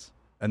tickets.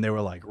 And they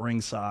were like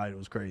ringside. It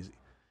was crazy.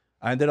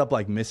 I ended up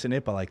like missing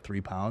it by like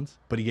 3 pounds,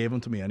 but he gave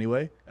them to me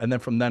anyway. And then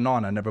from then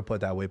on, I never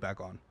put that weight back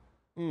on.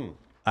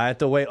 I had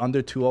to weigh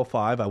under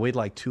 205. I weighed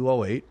like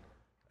 208.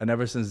 And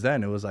ever since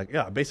then, it was like,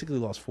 I basically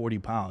lost 40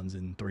 pounds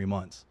in 3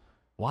 months.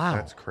 Wow.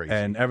 That's crazy.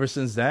 And ever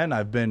since then,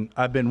 I've been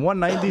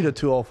 190 to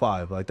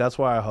 205. Like, that's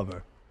where I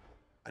hover.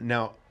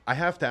 Now, I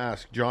have to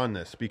ask John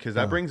this because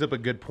that brings up a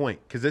good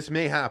point because this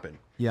may happen.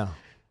 Yeah.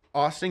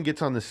 Austin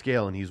gets on the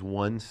scale and he's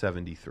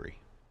 173.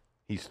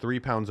 He's 3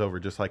 pounds over,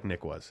 just like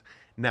Nick was.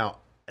 Now,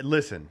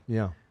 listen.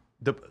 Yeah.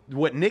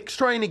 What Nick's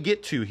trying to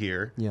get to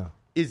here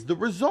is the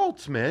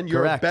results, man.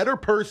 You're Correct. a better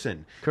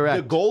person. Correct.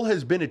 The goal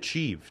has been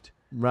achieved.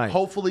 Right.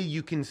 Hopefully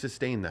you can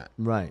sustain that.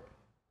 Right.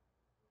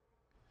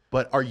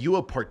 But are you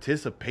a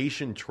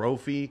participation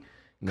trophy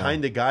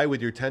kind of guy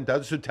with your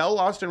 10,000. So tell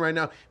Austin right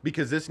now,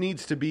 because this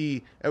needs to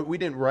be. We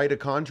didn't write a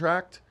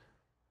contract.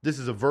 This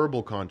is a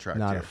verbal contract.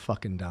 Not a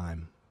fucking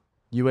dime.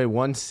 You weigh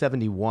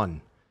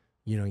 171.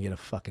 You don't get a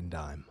fucking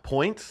dime.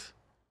 Points.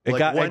 It like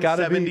got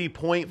to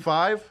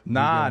 170.5.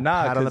 Nah.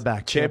 Pat on the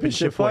back.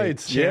 Championship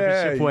fights.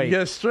 Championship weight. You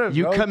get stripped.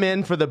 You bro. come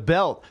in for the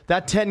belt.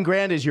 That 10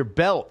 grand is your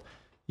belt.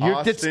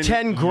 It's Austin,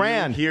 10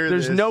 grand.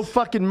 There's no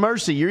fucking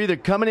mercy. You're either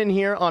coming in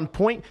here on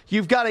point.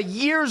 You've got a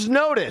year's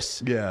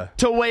notice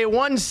to weigh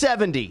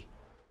 170.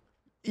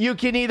 You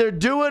can either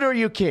do it or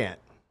you can't.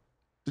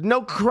 There's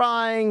no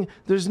crying.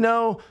 There's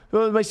no,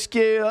 my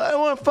scale. I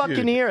don't want to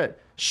fucking hear it.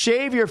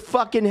 Shave your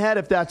fucking head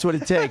if that's what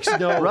it takes.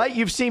 Right?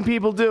 You've seen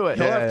people do it.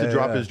 He'll have to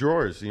drop his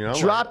drawers, you know?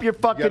 Drop your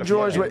fucking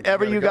drawers,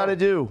 whatever you got to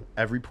do.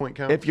 Every point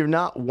counts. If you're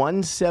not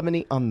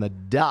 170 on the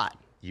dot,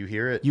 you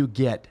hear it. You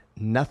get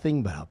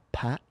nothing but a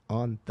pat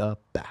on the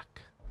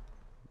back.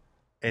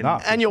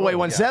 And you'll weigh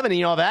 170,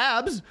 you know, have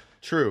abs.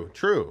 True.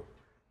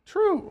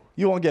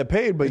 You won't get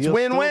paid, but it's you'll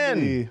win-win.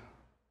 Still be...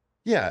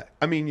 Yeah.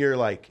 I mean, your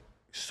like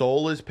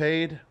soul is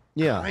paid.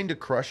 Yeah. Kind of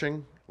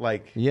crushing.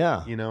 Like,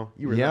 yeah. You know,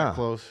 you were that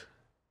close.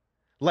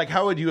 Like,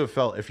 how would you have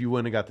felt if you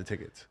wouldn't have got the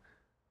tickets?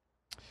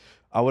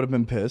 I would have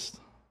been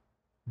pissed,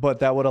 but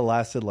that would have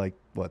lasted like,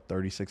 what,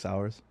 36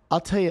 hours? I'll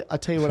tell you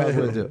what I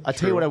will do. I'll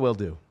tell you what I will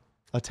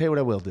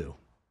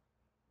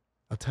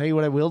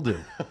do.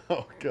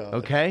 Oh, God.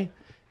 Okay?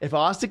 If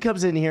Austin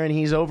comes in here and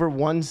he's over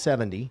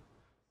 170,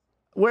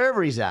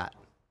 wherever he's at,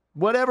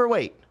 whatever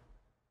weight,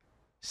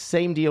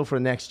 same deal for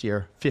next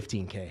year,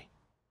 $15K.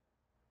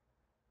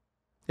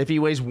 If he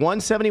weighs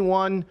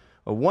 171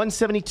 or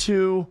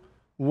 172,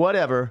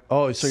 whatever.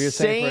 Oh, so you're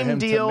saying for him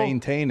to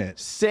maintain it.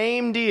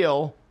 Same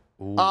deal.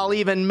 Ooh. I'll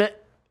even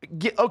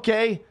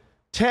okay,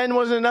 10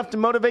 wasn't enough to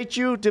motivate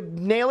you to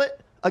nail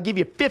it. I'll give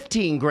you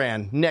 15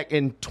 grand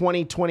in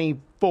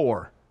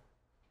 2024.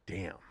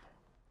 Damn.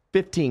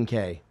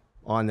 15K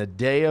on the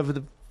day of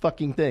the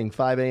fucking thing,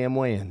 5 a.m.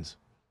 weigh-ins.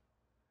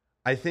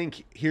 I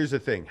think here's the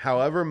thing.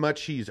 However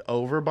much he's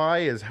over by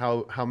is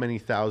how many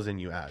thousand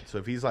you add. So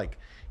if he's like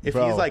he's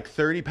like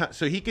 30 pounds,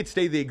 so he could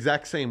stay the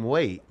exact same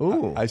weight.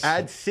 Ooh.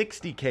 Add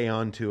 60K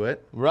onto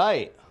it.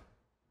 Right.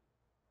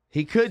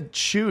 He could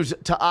choose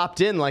to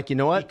opt in, like, you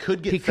know what?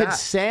 He could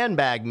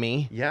sandbag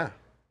me. Yeah.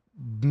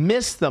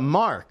 Miss the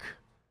mark.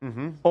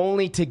 Mm-hmm.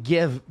 Only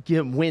to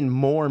win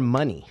more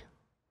money.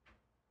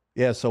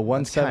 Yeah, so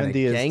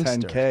 170 is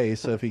 10K.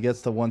 So if he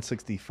gets to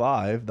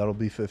 165, that'll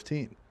be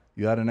 15.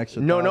 You add an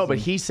extra. No, but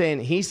he's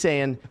saying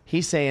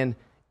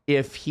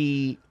if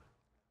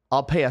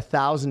I'll pay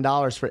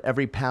 $1,000 for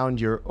every pound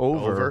you're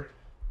over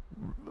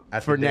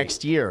for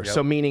next year. Yep.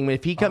 So meaning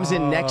if he comes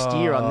in next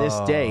year on this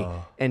day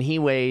and he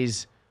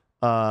weighs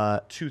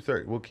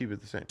 230, we'll keep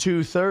it the same.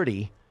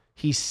 230,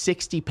 he's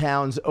 60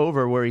 pounds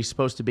over where he's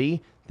supposed to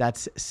be.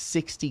 That's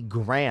 60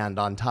 grand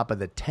on top of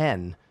the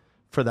 10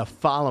 for the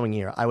following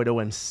year. I would owe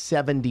him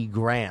 70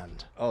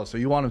 grand. Oh, so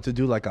you want him to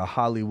do like a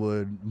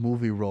Hollywood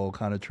movie role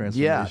kind of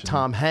transformation? Yeah,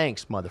 Tom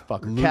Hanks,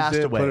 motherfucker.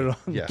 Castaway.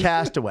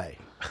 Castaway.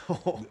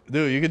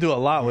 Dude, you could do a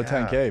lot with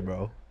 10K,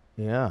 bro.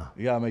 Yeah.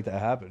 You got to make that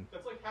happen.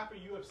 That's like half a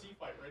UFC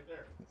fight right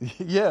there.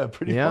 Yeah,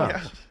 pretty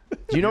much.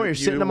 Do you know where you're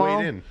sitting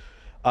tomorrow?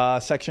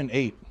 Section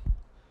 8.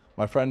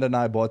 My friend and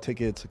I bought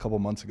tickets a couple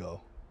months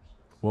ago.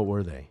 What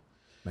were they?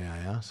 May I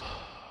ask?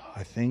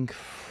 I think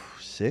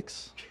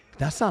 6.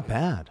 That's not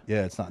bad.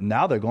 Yeah, it's not.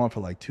 Now they're going for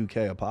like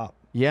 2K a pop.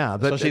 Yeah,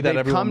 but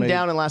they've come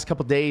down in the last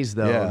couple of days,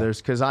 though. Yeah.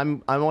 Because I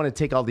want to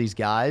take all these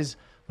guys,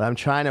 but I'm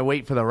trying to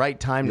wait for the right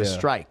time to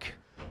strike.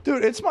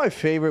 Dude, it's my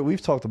favorite.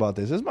 We've talked about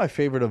this. It's my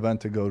favorite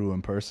event to go to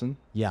in person.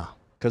 Yeah.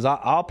 Because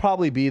I'll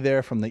probably be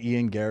there from the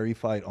Ian Gary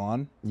fight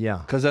on. Yeah.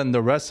 Because then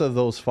the rest of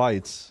those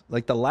fights,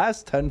 like the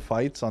last 10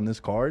 fights on this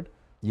card,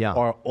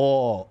 are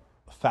all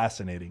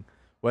fascinating.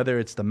 Whether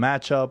it's the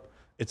matchup,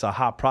 it's a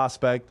hot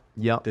prospect.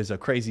 Yep. There's a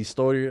crazy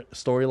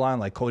storyline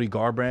like Cody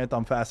Garbrandt.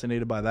 I'm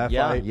fascinated by that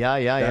fight.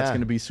 That's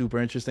going to be super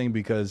interesting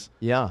because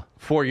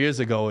 4 years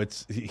ago,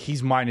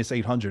 he's minus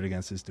 800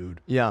 against this dude.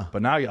 Yeah.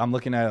 But now I'm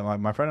looking at it.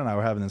 My friend and I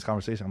were having this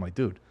conversation. I'm like,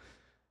 dude,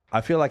 I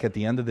feel like at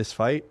the end of this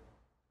fight,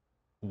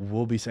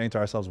 we'll be saying to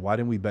ourselves, why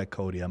didn't we bet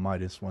Cody at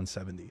minus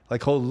 170?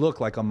 Like, he'll look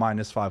like a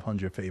minus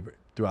 500 favorite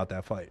throughout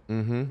that fight.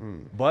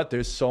 Mm-hmm. But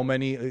there's so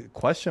many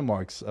question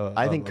marks.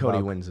 I think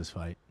Cody wins this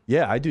fight.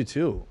 Yeah, I do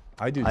too.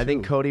 I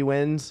think Cody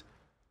wins.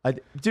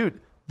 Dude,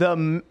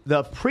 the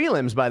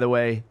prelims, by the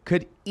way,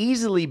 could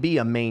easily be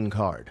a main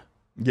card.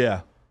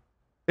 Yeah.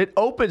 It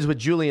opens with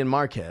Julian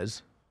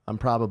Marquez. I'm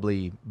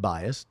probably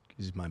biased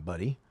because he's my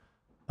buddy.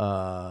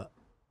 Amanda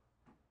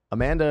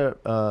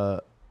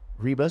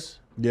Ribas.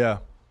 Yeah.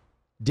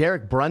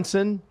 Derek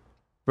Brunson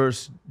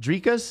versus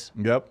Drikas.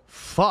 Yep.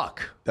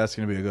 Fuck. That's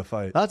going to be a good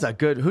fight. That's a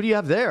good. Who do you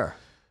have there?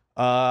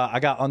 I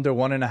got under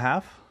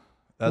 1.5.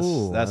 That's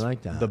I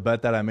like that. The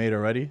bet that I made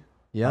already.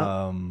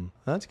 Yeah.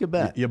 That's a good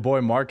bet. Your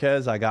boy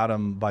Marquez, I got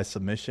him by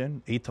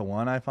submission,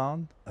 8-1. I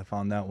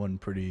found that one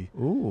pretty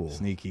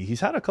sneaky. He's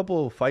had a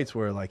couple of fights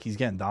where like he's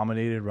getting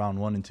dominated round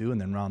 1 and 2,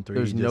 and then round 3.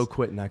 There's no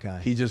quitting that guy.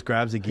 He just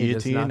grabs a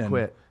guillotine and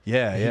quit.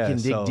 Yeah, he can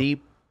dig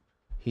deep.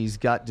 He's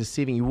got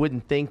deceiving. You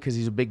wouldn't think because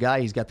he's a big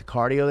guy. He's got the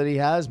cardio that he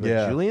has, but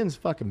Julian's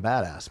fucking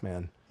badass,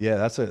 man. Yeah,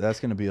 that's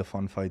going to be a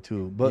fun fight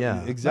too. But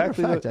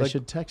exactly, matter of fact, I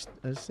should text.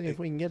 Let's see if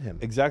we can get him.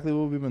 Exactly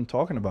what we've been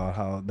talking about.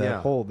 How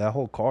that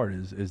whole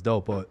card is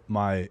dope. But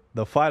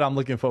the fight I'm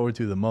looking forward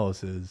to the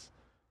most is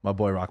my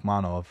boy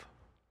Rachmanov.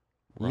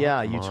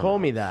 Yeah, you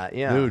told me that.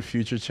 Yeah, dude,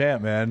 future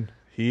champ, man.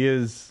 He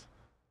is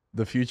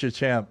the future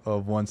champ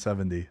of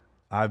 170.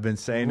 I've been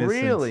saying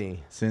this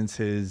since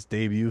his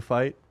debut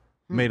fight.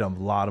 Made him a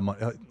lot of money.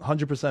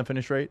 100%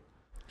 finish rate.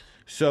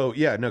 So,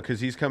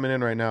 because he's coming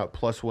in right now at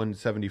plus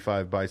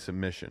 175 by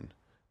submission.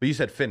 But you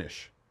said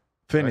finish.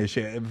 Finish,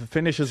 right? Yeah.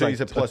 Finish is so like...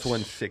 he's at plus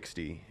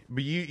 160.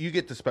 But you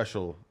get the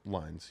special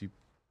lines.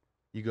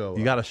 You go...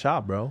 You got a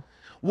shot, bro.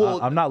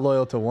 Well, I'm not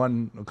loyal to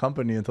one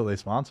company until they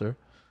sponsor.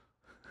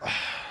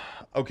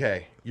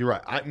 Okay, you're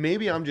right.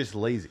 Maybe I'm just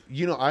lazy.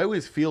 I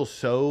always feel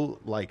so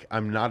like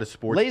I'm not a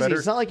sports lazy. bettor.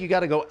 It's not like you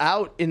got to go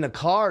out in the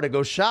car to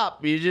go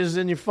shop. You're just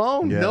in your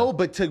phone. Yeah. No,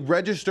 but to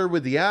register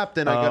with the app,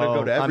 then I got to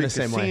go to every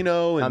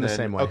casino. And I'm the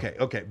same way.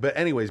 Okay. But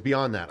anyways,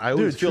 beyond that, I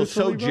always feel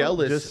so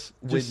jealous.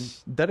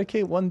 Just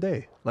dedicate one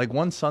day. Like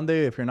one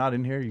Sunday, if you're not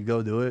in here, you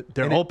go do it.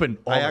 They're open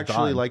all the time. I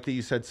actually like that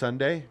you said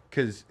Sunday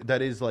because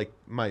that is like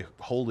my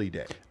holy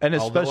day. And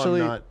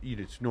especially...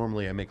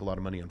 normally I make a lot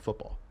of money on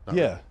football.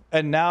 Yeah.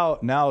 And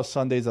now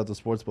Sundays at the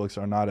sports books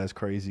are not as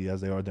crazy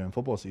as they are during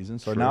football season.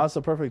 So now it's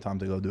the perfect time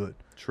to go do it.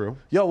 True.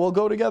 Yo, we'll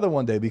go together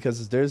one day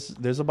because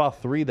there's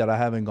about 3 that I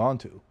haven't gone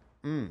to.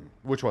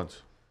 Which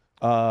ones?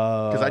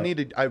 Because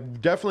I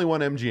definitely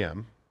want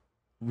MGM.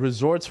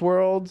 Resorts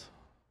World,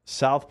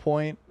 South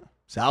Point.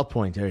 South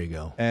Point, there you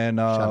go. And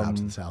shout out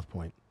to the South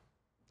Point.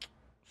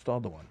 What's the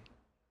other one?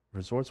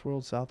 Resorts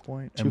World, South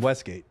Point, and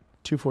Westgate.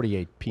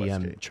 2:48 p.m.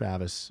 Westgate.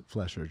 Travis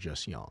Flesher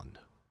just yawned.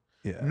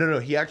 Yeah. No,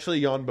 he actually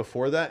yawned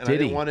before that, and I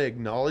didn't want to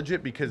acknowledge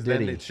it because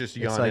then it's just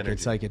yawn energy.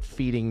 It's like it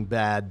feeding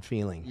bad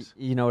feelings.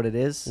 You know what it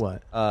is?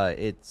 What?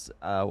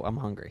 I'm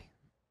hungry.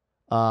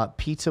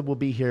 Pizza will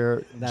be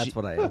here. That's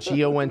what I am.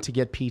 Gio went to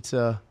get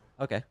pizza.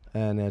 Okay.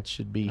 And it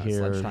should be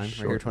here. Lunchtime.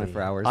 We're here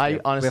 24 hours. I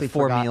honestly have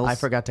 4 meals. I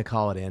forgot to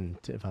call it in,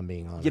 if I'm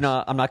being honest.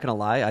 I'm not going to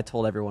lie. I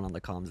told everyone on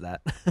the comms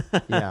that.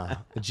 Yeah.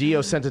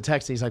 Gio sent a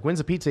text. He's like, when's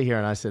the pizza here?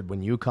 And I said,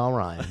 when you call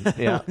Ryan.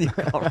 Yeah. You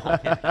call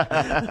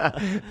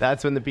Ryan.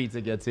 That's when the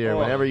pizza gets here,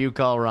 whenever you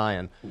call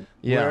Ryan.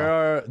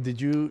 Yeah.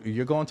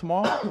 You're going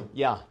tomorrow?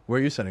 Yeah. Where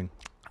are you sitting?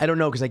 I don't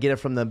know because I get it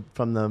from them,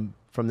 from the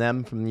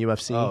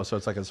UFC. Oh, so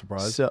it's like a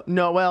surprise? So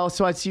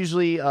it's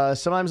usually,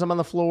 sometimes I'm on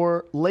the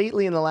floor.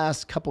 Lately, in the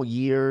last couple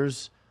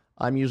years,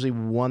 I'm usually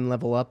one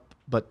level up,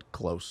 but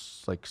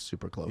close, like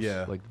super close.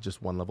 Yeah. Like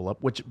just one level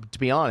up, which, to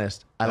be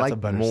honest, I That's like a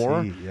better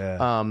more. seat,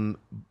 yeah.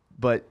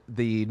 But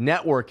the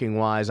networking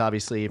wise,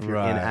 obviously, if you're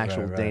in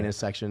actual right. Dana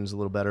sections, a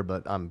little better.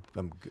 But I'm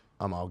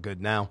all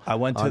good now. I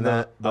went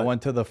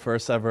to the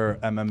first ever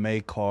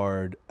MMA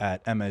card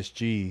at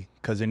MSG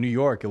because in New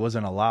York it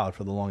wasn't allowed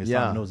for the longest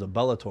time. And it was a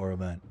Bellator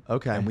event.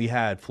 Okay, and we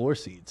had floor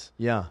seats.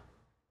 Yeah,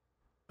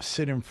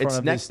 sit in front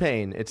of neck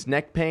pain. It's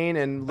neck pain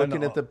and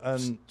looking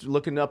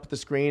looking up at the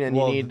screen, and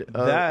you need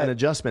an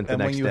adjustment the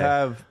next day. And when you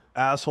have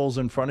assholes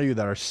in front of you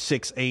that are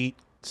 6'8",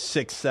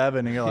 6'7",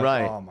 and you're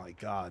like, oh my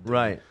god, dude.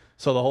 Right.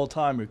 So the whole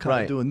time you're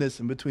kind of doing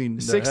this in between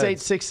 6'8",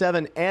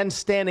 6'7", and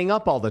standing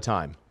up all the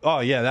time. Oh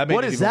yeah, that.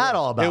 What is that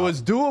all about? It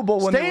was doable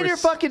when stay in your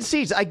fucking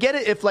seats. I get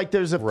it if like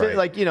there's a fit,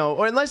 like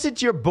or unless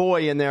it's your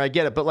boy in there, I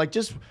get it. But like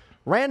just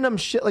random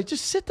shit, like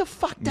just sit the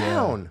fuck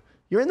down. Yeah.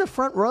 You're in the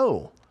front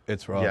row.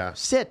 It's rough. Yeah.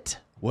 Sit.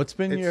 What's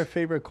been your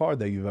favorite card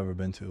that you've ever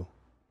been to?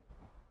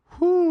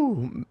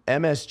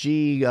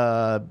 MSG,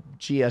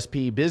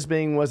 GSP,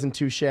 Bisbing wasn't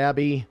too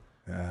shabby.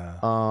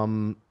 Yeah.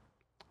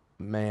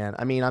 Man,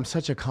 I mean, I'm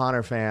such a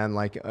Connor fan.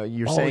 Like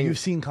you're saying, you've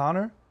seen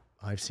Connor?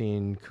 I've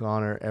seen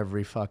Connor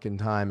every fucking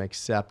time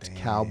except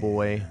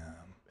Cowboy,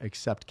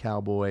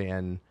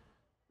 and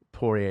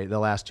Poirier. The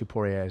last 2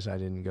 Poiriers I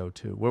didn't go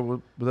to. Were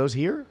those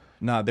here?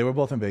 No, they were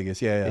both in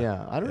Vegas.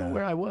 Yeah. I don't know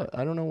where I was.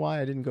 I don't know why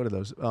I didn't go to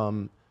those.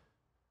 But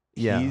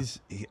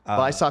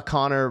I saw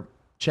Connor,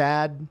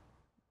 Chad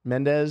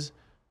Mendez,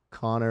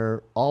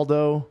 Connor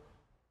Aldo.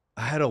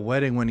 I had a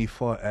wedding when he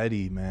fought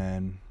Eddie,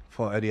 man.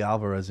 Fought Eddie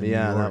Alvarez in New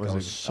York.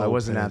 I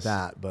wasn't at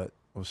that, but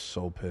I was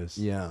so pissed.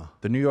 Yeah.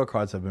 The New York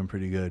cards have been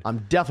pretty good.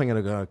 I'm definitely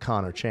going to go to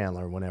Connor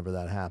Chandler whenever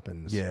that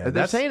happens. Yeah.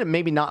 They're saying it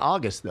maybe not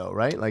August though,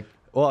 right? Like,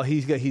 well,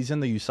 he's in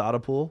the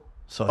USADA pool,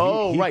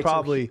 so he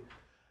probably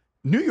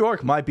New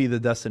York might be the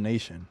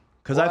destination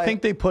because I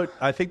think they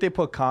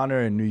put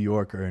Connor in New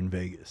York or in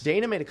Vegas.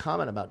 Dana made a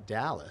comment about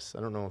Dallas.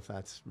 I don't know if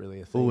that's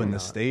really a thing. In the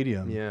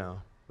stadium. Yeah.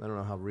 I don't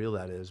know how real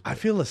that is. I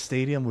feel a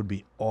stadium would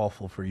be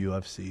awful for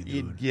UFC,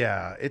 dude.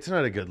 Yeah, it's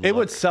not a good look. It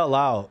would sell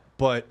out,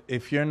 but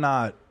if you're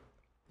not...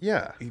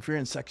 Yeah. If you're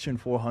in section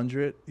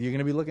 400, you're going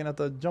to be looking at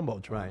the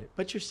Jumbotron. Right.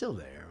 But you're still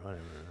there.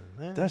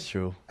 Whatever. That's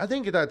true. I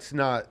think that's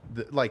not...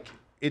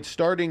 it's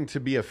starting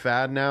to be a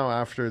fad now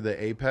after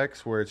the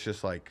Apex where it's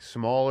just like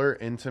smaller,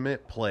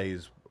 intimate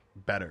plays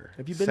better.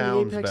 Have you been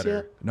Sounds to Apex better.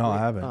 yet? No, I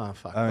haven't. Oh,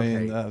 fuck. I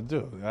mean, Okay.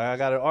 dude, I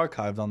got it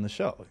archived on the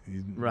show.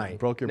 You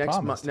broke your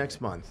promise.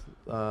 Next month.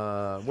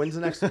 When's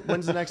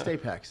the next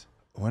Apex?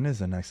 When is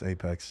the next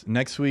Apex?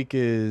 Next week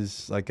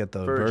is like at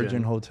the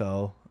Virgin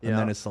Hotel, and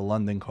then it's the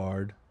London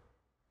card.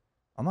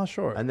 I'm not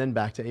sure. And then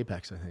back to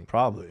Apex, I think.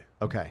 Probably.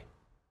 Okay.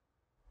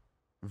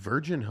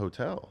 Virgin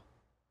Hotel,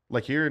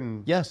 like here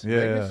in Yes.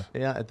 Yeah.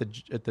 Yeah. At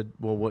the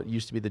what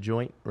used to be the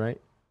Joint, right?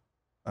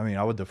 I mean,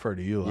 I would defer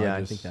to you. Yeah,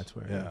 I think that's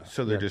where. Yeah.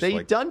 So they're just they've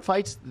like, done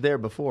fights there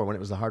before when it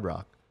was the Hard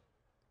Rock.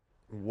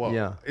 whoa.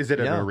 Yeah. Is it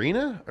an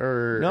arena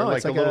or No? like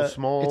It's a like little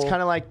small? It's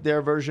kind of like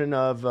their version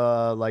of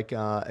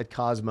at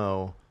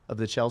Cosmo of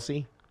the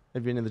Chelsea.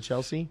 Have you been to the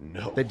Chelsea?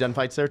 No. They've done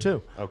fights there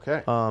too.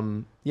 Okay.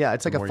 Yeah,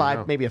 it's like The a more you five,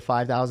 know. maybe a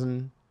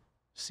 5,000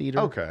 seater.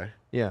 Okay.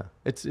 Yeah,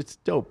 it's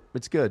dope.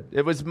 It's good.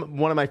 It was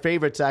one of my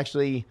favorites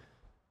actually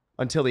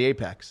until the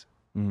Apex.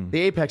 Mm-hmm.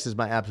 The Apex is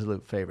my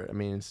absolute favorite. I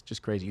mean, it's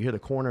just crazy. You hear the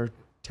corner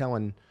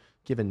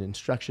giving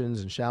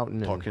instructions and shouting.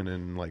 And, Talking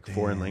in like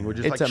foreign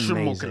languages. It's like,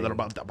 amazing.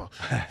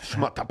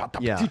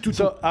 Yeah.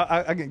 So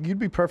you'd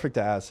be perfect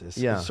to ask this.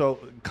 Yeah. So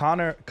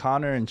Connor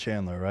and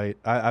Chandler, right?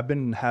 I've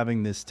been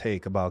having this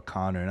take about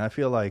Connor, and I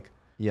feel like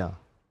Yeah.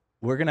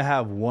 we're gonna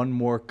have one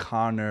more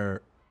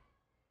Connor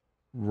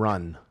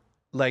Run.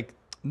 like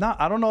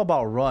I don't know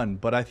about run,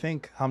 but I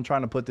think how I'm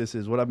trying to put this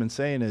is what I've been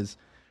saying is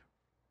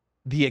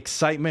the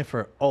excitement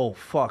for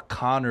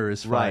Connor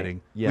is Right,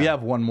 fighting. yeah. We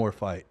have one more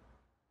fight,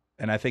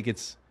 and I think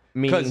it's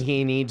Meaning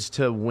he needs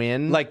to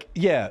win. like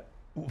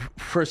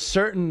for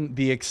certain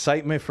the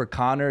excitement for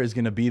Connor is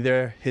going to be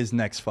there his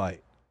next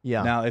fight.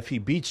 Yeah. Now if he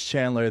beats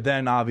Chandler,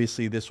 then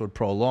obviously this would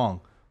prolong,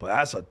 but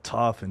that's a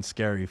tough and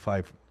scary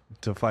fight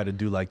to fight a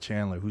dude like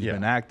Chandler who's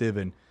been active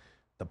and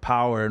the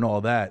power and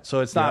all that. So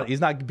it's not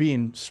he's not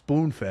being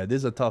spoon fed. This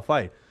is a tough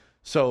fight.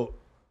 So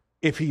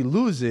if he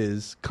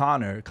loses,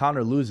 Connor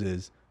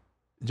loses.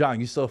 John,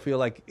 you still feel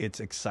like it's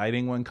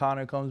exciting when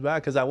Connor comes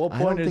back? Because at what I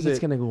point don't is think it's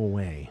it? going to go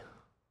away.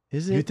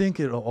 Is it? You think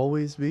it'll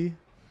always be?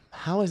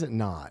 How is it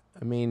not?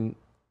 I mean,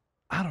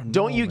 I don't know.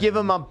 don't you give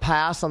man. him a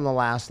pass on the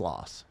last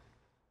loss?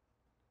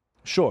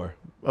 Sure,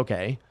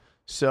 Okay.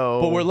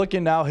 So. but we're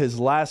looking now. His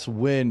last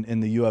win in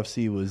the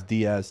UFC was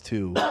Diaz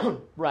 2.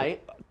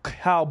 Right.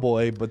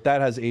 Cowboy, but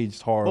that has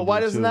aged horribly. But why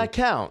doesn't too. that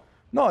count?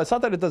 No, it's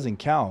not that it doesn't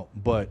count,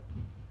 but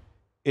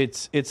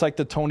it's like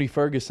the Tony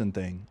Ferguson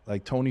thing.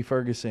 Like Tony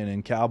Ferguson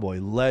and Cowboy,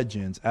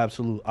 legends,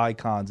 absolute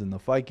icons in the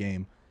fight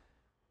game.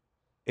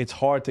 It's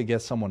hard to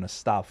get someone to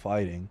stop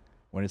fighting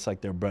when it's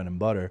like their bread and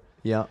butter.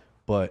 Yeah.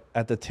 But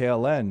at the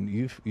tail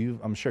end,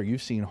 I'm sure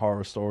you've seen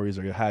horror stories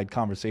or you had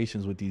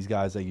conversations with these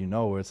guys that you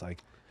know where it's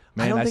like,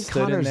 man, I don't think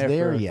stood Connor's in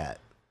there for... yet.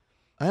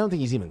 I don't think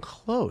he's even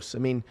close. I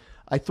mean,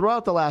 I throw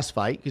out the last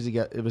fight because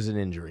it was an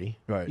injury.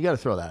 Right. You got to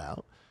throw that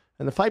out.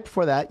 And the fight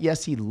before that,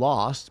 yes, he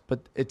lost, but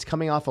it's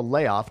coming off a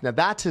layoff. Now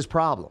that's his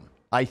problem,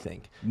 I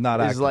think.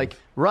 Not is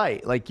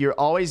active. like you're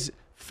always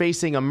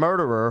facing a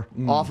murderer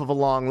off of a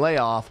long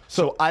layoff.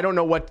 So I don't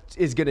know what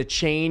is going to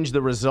change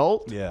the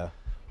result. Yeah.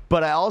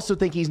 But I also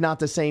think he's not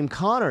the same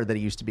Connor that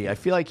he used to be. I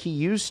feel like he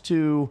used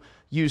to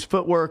use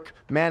footwork,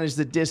 manage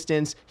the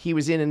distance. He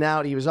was in and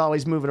out. He was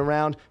always moving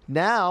around.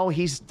 Now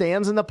he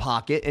stands in the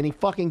pocket and he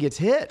fucking gets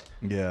hit.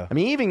 Yeah. I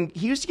mean,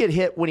 he used to get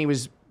hit when he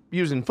was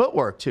using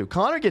footwork too.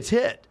 Connor gets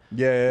hit.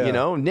 Yeah. You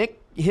know,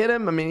 Nick hit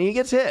him. I mean, he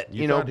gets hit.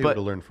 You know, thought he would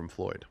have learned from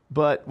Floyd.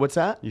 But what's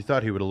that? You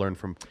thought he would have learned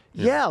from.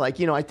 Yeah, like,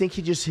 I think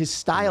his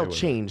style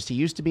changed. He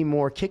used to be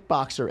more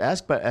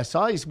kickboxer-esque, but I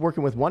saw he's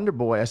working with Wonder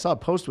Boy. I saw a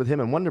post with him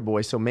and Wonder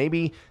Boy, so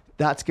maybe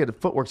that's good.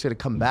 Footwork's going to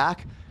come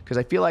back because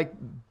I feel like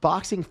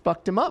boxing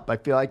fucked him up. I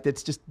feel like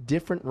it's just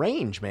different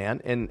range, man.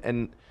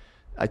 And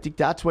I think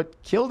that's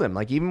what killed him.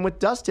 Like, even with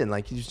Dustin,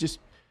 like, he's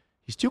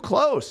too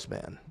close,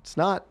 man.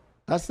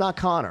 That's not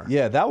Connor.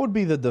 Yeah, that would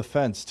be the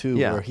defense too.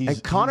 Yeah, Where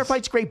and Connor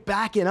fights great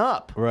backing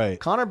up. Right.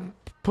 Connor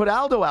put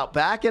Aldo out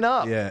backing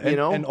up. Yeah,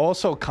 and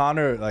also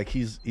Connor, like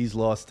he's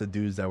lost to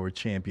dudes that were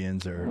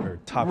champions or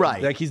top.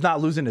 Right. Like he's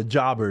not losing to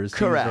jobbers.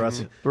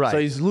 Correct. Right. So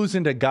he's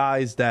losing to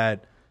guys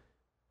that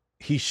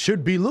he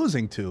should be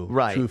losing to.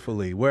 Right.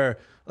 Truthfully, where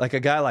like a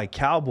guy like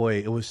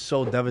Cowboy, it was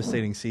so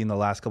devastating seeing the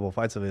last couple of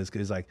fights of his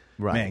because like,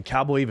 man,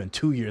 Cowboy even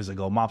 2 years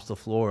ago mops the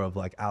floor of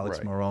like Alex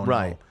Morono.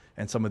 Right.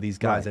 And some of these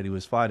guys that he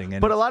was fighting.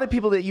 And but a lot of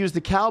people that use the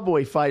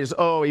Cowboy fight is,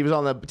 he was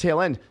on the tail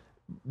end.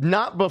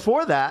 Not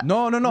before that.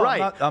 No.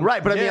 Right,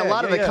 right. But I mean, a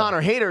lot of the Connor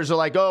haters are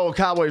like,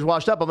 Cowboy's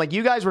washed up. I'm like,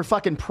 you guys were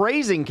fucking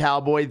praising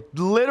Cowboy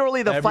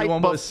literally the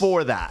fight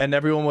before that. And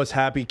everyone was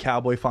happy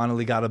Cowboy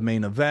finally got a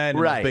main event.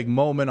 And a big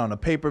moment on a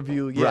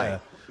pay-per-view. Yeah.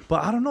 Right.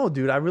 But I don't know,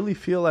 dude. I really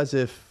feel as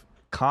if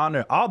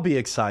Connor, I'll be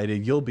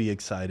excited. You'll be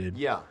excited.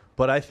 Yeah.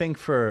 But I think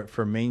for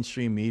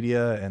mainstream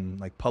media and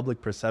like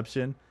public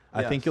perception,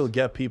 I think you'll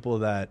get people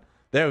that,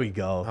 there we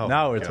go.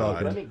 Now we're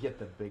talking. Let me get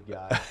the big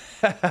guy.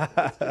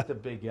 Let's get the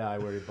big guy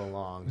where he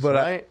belongs. But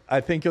right?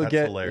 I think you'll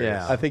get.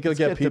 hilarious. I think you'll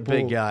get people.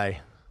 The big guy.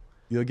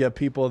 You'll get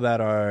people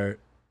that are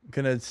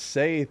gonna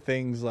say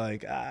things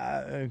like,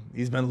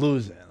 "He's been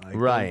losing." Like,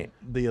 Right.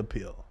 The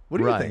appeal. What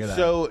do you think of that?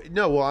 So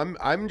no, well,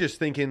 I'm just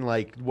thinking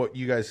like what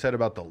you guys said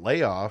about the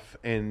layoff,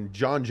 and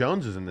John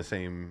Jones is in the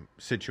same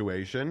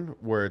situation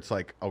where it's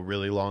like a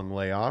really long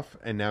layoff,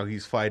 and now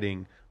he's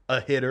fighting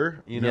a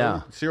hitter.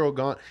 Cyril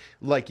Gahn.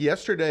 Like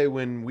yesterday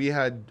when we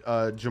had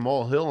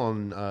Jamal Hill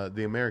on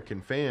the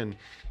American Fan,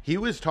 he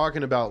was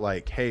talking about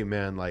like, hey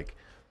man, like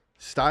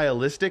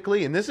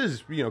stylistically, and this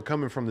is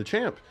coming from the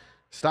champ,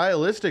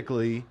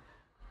 stylistically,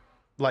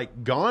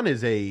 like Gahn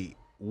is a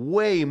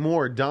way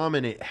more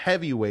dominant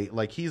heavyweight.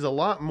 Like he's a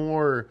lot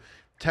more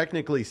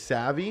technically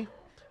savvy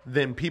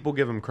than people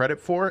give him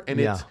credit for. And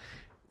it's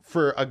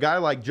for a guy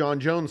like John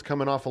Jones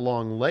coming off a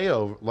long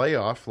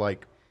layoff,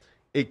 like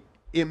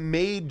it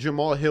made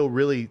Jamal Hill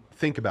really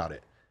think about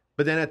it.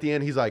 But then at the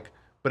end, he's like,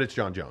 but it's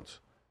John Jones.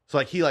 So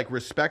like he like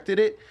respected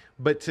it.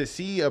 But to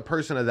see a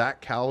person of that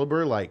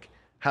caliber like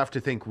have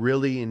to think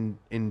really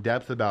in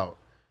depth about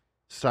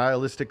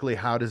stylistically,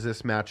 how does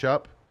this match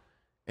up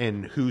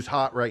and who's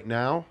hot right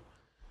now?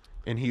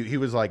 And he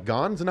was like,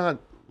 Gahn's not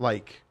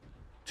like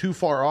too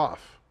far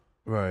off.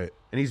 Right.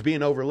 And he's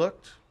being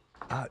overlooked.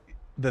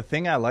 The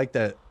thing I like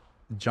that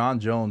John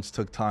Jones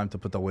took time to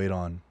put the weight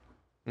on.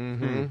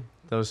 Mm-hmm.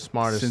 Those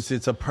smartest. Since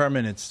it's a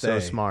permanent stay. So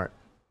smart.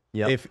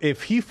 Yeah.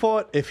 If he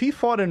fought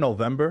in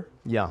November,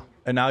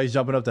 and now he's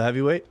jumping up to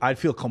heavyweight, I'd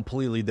feel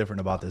completely different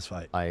about this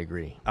fight. I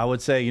agree. I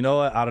would say, you know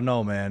what? I don't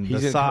know, man.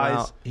 The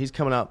size. He's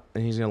coming up,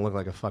 and he's gonna look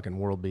like a fucking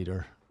world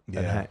beater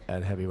at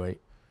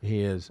heavyweight.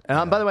 He is.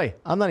 And by the way,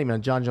 I'm not even a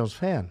John Jones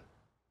fan.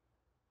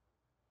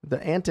 The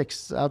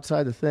antics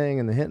outside the thing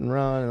and the hit and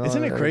run. And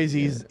Isn't it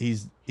crazy? Yeah.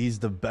 He's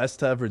the best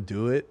to ever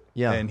do it.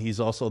 Yeah. And he's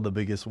also the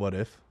biggest what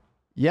if.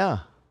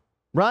 Yeah.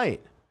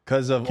 Right.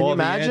 Because of all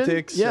the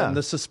antics and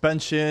the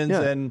suspensions.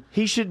 And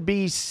he should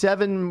be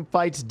 7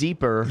 fights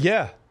deeper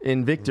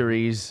in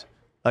victories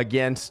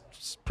against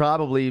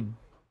probably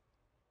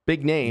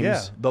big names.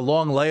 Yeah, the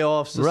long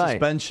layoffs, the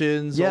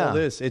suspensions, all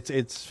this.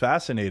 It's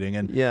fascinating.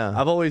 And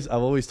I've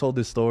always told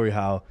this story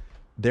how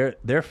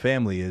their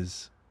family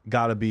is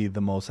got to be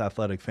the most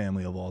athletic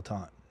family of all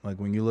time. Like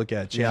when you look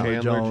at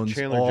Chandler Jones,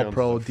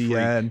 All-Pro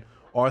DN,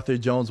 Arthur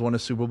Jones won a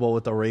Super Bowl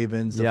with the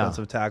Ravens,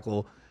 defensive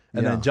tackle,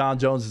 and then John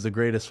Jones is the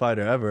greatest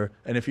fighter ever.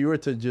 And if you were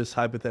to just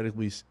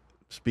hypothetically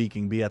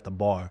speaking be at the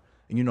bar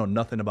and you know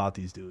nothing about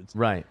these dudes,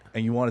 right,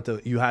 and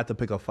you had to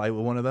pick a fight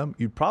with one of them,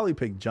 you'd probably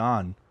pick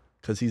John.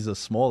 Because he's the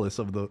smallest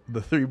of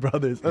the three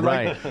brothers. And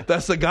like,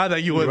 that's the guy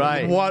that you would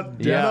want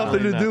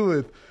nothing to do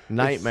with.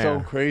 Nightmare.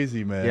 It's so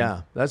crazy, man.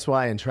 Yeah, that's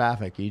why in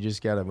traffic, you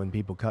just got to, when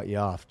people cut you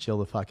off, chill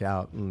the fuck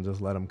out and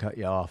just let them cut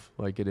you off.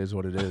 Like it is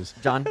what it is.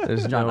 John,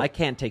 I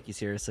can't take you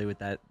seriously with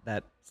that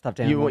stuffed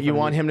animal. You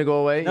want him to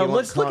go away? No,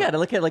 let's look at it.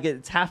 Look at it like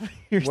it's happening.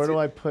 Where do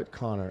I put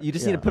Connor? You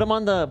just need to put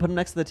him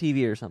next to the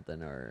TV or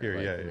something. Or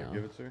here,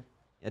 give it to her.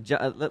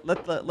 Yeah,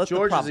 let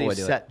George the prop boy is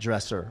do a set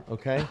dresser,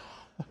 okay?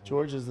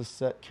 George is the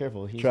set.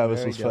 Careful, he's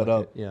Travis very was fed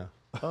up. Yeah.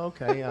 Oh,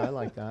 okay. Yeah, I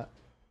like that.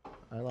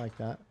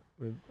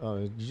 Did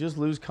you just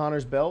lose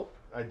Connor's belt?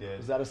 I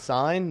did. Is that a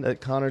sign that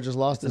Connor just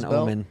lost his belt?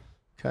 Omen.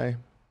 Okay,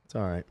 it's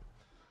all right.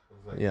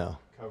 Yeah.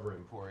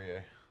 Covering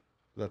Poirier.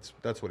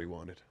 That's what he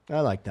wanted.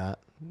 I like that.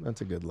 That's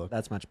a good look.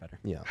 That's much better.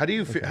 Yeah. How do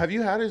you have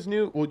you had his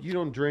new? Well, you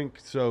don't drink,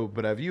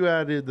 but have you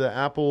added the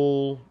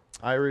apple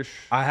Irish?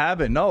 I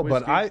haven't. No,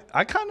 whiskey? but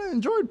I kind of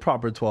enjoyed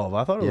Proper 12.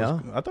 I thought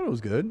it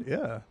was good.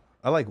 Yeah.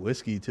 I like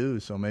whiskey too,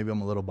 so maybe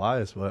I'm a little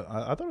biased, but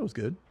I thought it was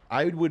good.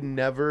 I would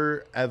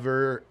never,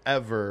 ever,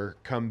 ever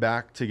come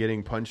back to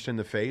getting punched in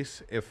the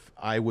face if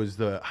I was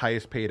the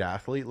highest paid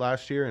athlete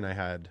last year and I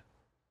had,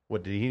 he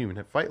didn't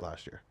even fight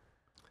last year,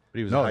 but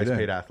he was the highest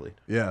paid athlete.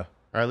 Yeah.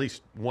 Or at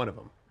least one of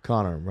them.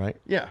 Connor, right?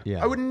 Yeah.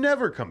 I would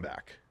never come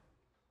back.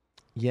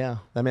 Yeah.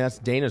 I mean, that's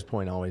Dana's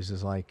point always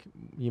is like,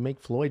 you make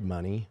Floyd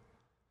money.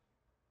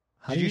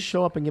 How do you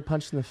show up and get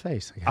punched in the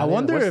face? Like,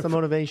 what's the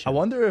motivation? I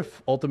wonder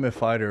if Ultimate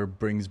Fighter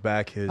brings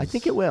back his. I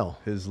think it will.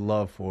 His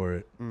love for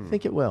it. I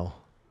think it will.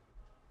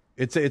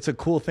 It's a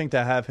cool thing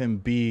to have him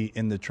be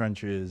in the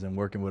trenches and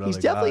working with other guys.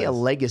 He's definitely a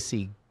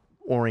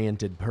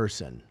legacy-oriented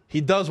person.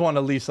 He does want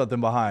to leave something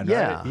behind.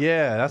 Yeah, right?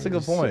 Yeah, that's a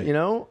good point.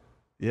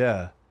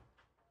 Yeah.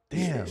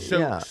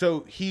 Damn.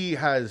 So he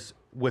has,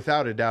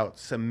 without a doubt,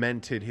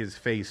 cemented his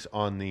face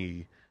on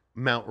the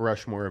Mount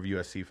Rushmore of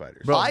UFC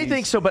fighters. Bro, I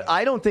think so, but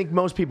I don't think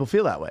most people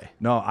feel that way.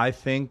 No, I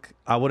think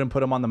I wouldn't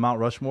put him on the Mount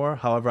Rushmore.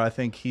 However, I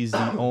think he's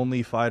the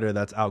only fighter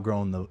that's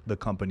outgrown the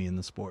company in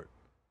the sport.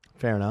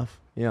 Fair enough.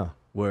 Yeah.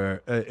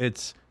 Where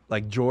it's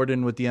like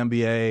Jordan with the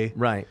NBA.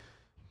 Right.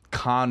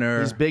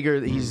 Connor. He's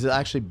bigger. He's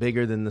actually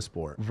bigger than the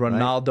sport.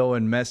 Ronaldo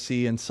and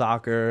Messi in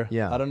soccer.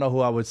 Yeah. I don't know who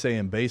I would say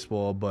in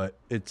baseball, but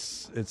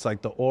it's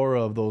like the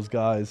aura of those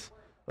guys.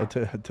 A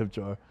tip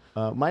jar.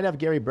 Might have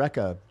Gary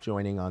Brecka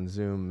joining on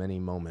Zoom any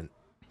moment.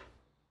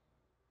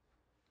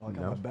 I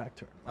got my back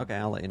turned. Okay,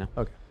 I'll let you know.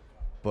 Okay.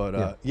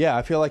 But yeah,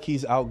 I feel like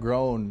he's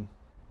outgrown.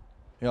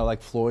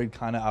 Like Floyd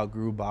kind of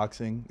outgrew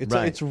boxing.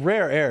 It's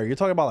rare air. You're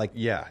talking about like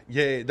yeah,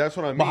 that's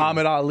what I mean.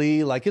 Muhammad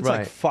Ali, like it's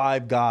like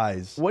 5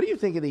 guys. What do you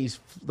think of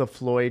the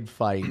Floyd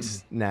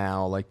fights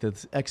now? Like the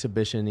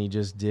exhibition he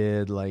just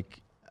did.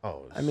 Like,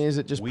 Oh, I mean, is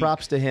it just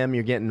props to him?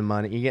 You're getting the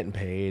money. You're getting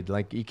paid.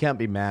 Like, you can't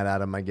be mad at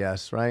him, I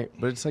guess, right?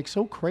 But it's, like,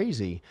 so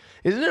crazy.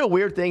 Isn't it a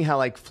weird thing how,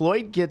 like,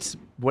 Floyd gets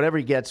whatever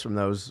he gets from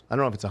those? I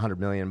don't know if it's $100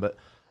 million, but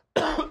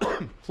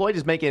Floyd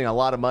is making a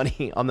lot of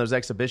money on those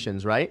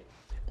exhibitions, right?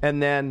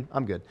 And then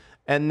I'm good.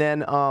 And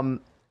then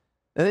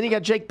you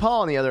got Jake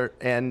Paul on the other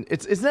end.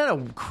 Isn't that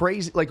a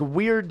crazy, like, a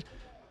weird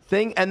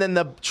thing? And then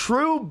the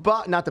true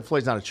not that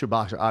Floyd's not a true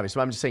boxer, obviously.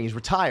 But I'm just saying he's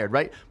retired,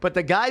 right? But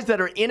the guys that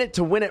are in it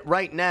to win it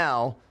right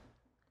now,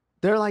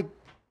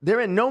 they're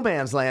in no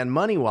man's land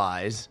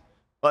money-wise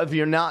if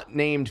you're not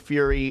named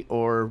Fury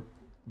or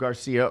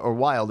Garcia or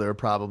Wilder,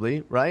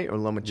 probably, right? Or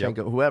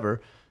Lomachenko, whoever.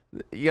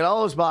 You got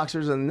all those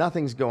boxers and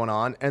nothing's going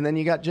on. And then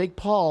you got Jake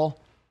Paul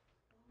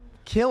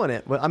killing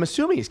it. Well, I'm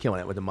assuming he's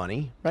killing it with the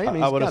money, right?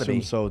 I would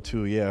assume so,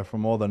 too, yeah,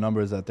 from all the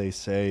numbers that they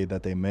say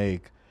that they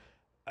make.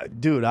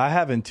 Dude, I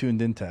haven't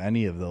tuned into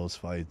any of those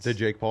fights. The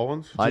Jake Paul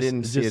ones? I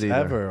didn't see it either.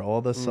 Ever.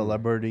 All the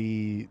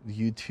celebrity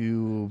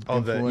YouTube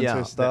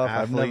influencer stuff.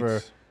 I've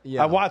never...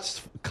 Yeah. I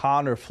watched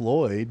Conor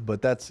Floyd,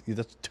 but that's 2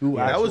 actual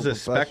that was a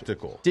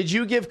spectacle. Did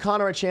you give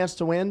Conor a chance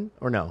to win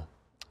or no?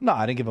 No,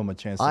 I didn't give him a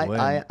chance to win.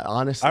 I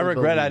honestly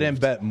regret I didn't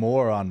bet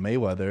more on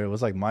Mayweather. It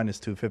was like minus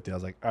 250. I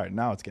was like, all right,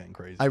 now it's getting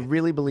crazy. I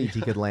really believed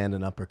he could land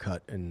an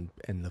uppercut in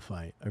the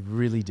fight. I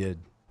really did.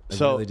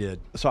 Really did.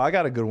 So I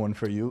got a good one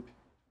for you.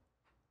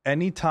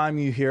 Anytime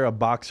you hear a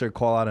boxer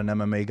call out an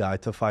MMA guy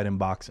to fight in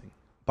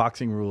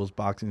boxing rules,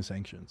 boxing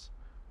sanctions,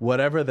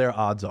 whatever their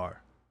odds are,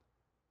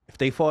 if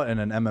they fought in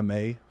an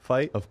MMA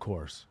fight, of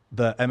course,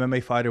 the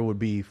MMA fighter would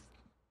be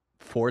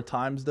 4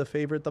 times the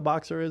favorite the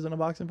boxer is in a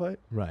boxing fight.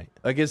 Right.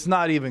 Like, it's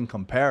not even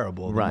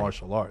comparable to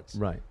martial arts.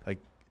 Right. Like,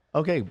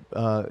 okay,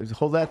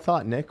 hold that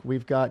thought, Nick.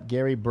 We've got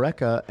Gary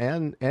Brecka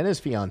and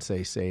his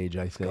fiancee Sage,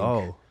 I think,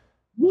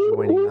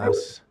 joining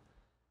us.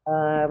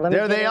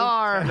 There they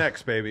are.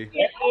 Next, baby.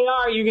 There they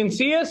are. You can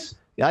see us?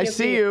 I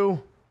see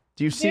you.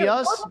 Do you see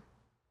us?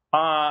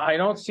 I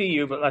don't see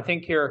you, but I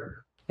think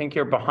you're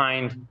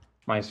behind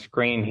my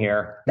screen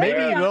here.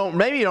 Maybe you don't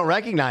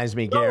recognize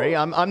me, Gary.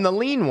 I'm the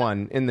lean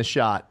one in the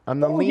shot.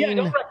 I'm the lean. Yeah, I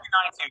don't recognize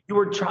you. You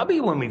were chubby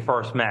when we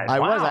first met. I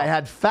was. I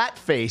had fat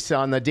face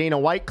on the Dana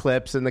White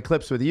clips and the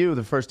clips with you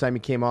the first time you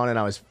came on, and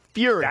I was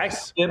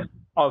furious. That clip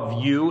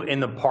of you in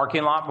the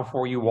parking lot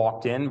before you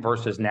walked in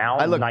versus now.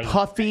 I look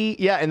puffy.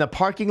 Yeah, in the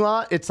parking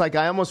lot. It's like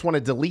I almost want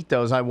to delete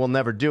those. I will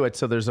never do it.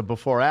 So there's a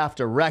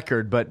before-after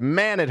record, but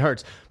man, it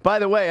hurts. By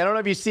the way, I don't know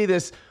if you see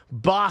this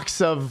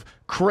box of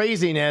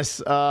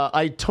craziness.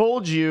 I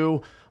told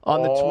you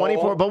on the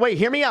 24, but wait,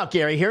 hear me out,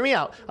 Gary. Hear me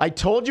out. I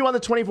told you on the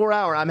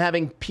 24-hour I'm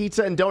having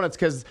pizza and donuts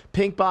because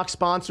Pink Box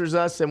sponsors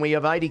us, and we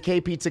have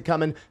IDK pizza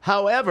coming.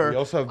 However,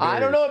 I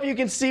don't know if you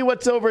can see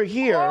what's over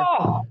here.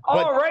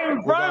 Right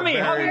in front of me.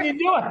 How did you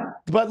do it?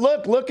 But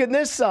look at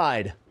this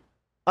side.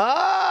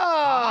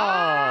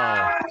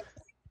 Oh,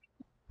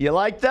 you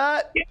like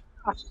that?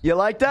 You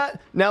like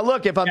that? Now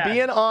look, if I'm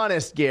being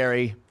honest,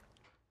 Gary,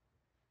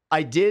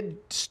 I did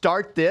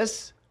start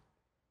this.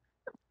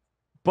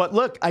 But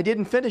look, I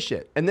didn't finish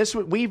it. And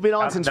we've been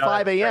on since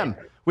 5 a.m.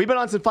 We've been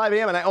on since 5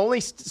 a.m. And I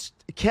only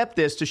kept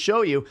this to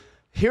show you.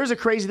 Here's a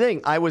crazy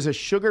thing. I was a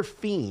sugar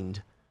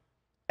fiend.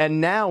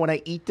 And now when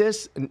I eat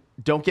this, and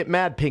don't get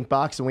mad, Pink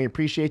Box, and we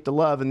appreciate the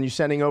love, and you're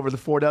sending over the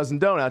 4 dozen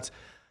donuts,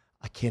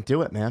 I can't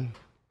do it, man.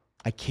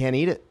 I can't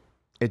eat it.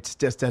 It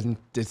just doesn't,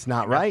 it's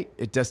not right.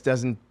 It just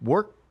doesn't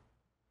work.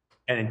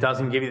 And it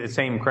doesn't give you the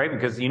same craving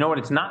because you know what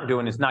it's not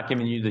doing? It's not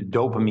giving you the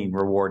dopamine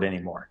reward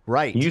anymore.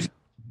 Right. You use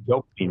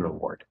dopamine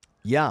reward.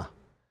 Yeah.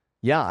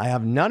 I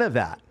have none of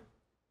that.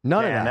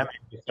 None of that. That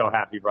makes me so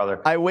happy,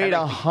 brother. I weighed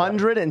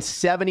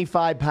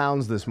 175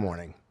 pounds this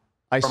morning.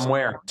 From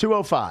where?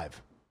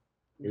 205.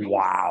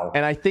 Wow.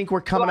 And I think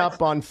we're coming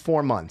up on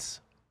 4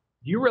 months.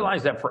 Do you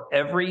realize that for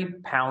every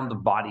pound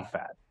of body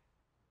fat,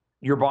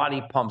 your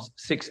body pumps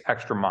 6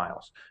 extra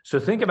miles?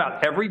 So think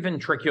about every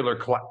ventricular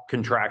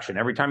contraction.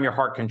 Every time your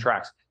heart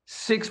contracts,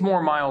 6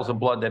 more miles of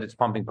blood that it's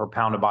pumping per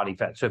pound of body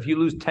fat. So if you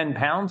lose 10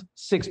 pounds,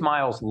 6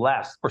 miles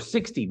less or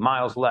 60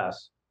 miles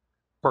less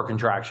per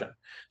contraction.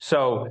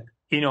 So,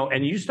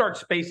 and you start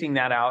spacing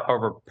that out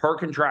over per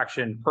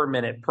contraction, per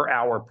minute, per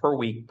hour, per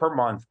week, per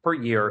month, per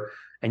year,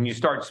 and you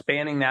start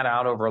spanning that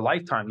out over a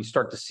lifetime, you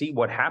start to see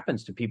what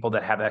happens to people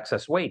that have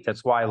excess weight.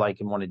 That's why,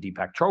 like in one of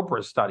Deepak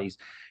Chopra's studies,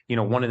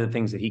 one of the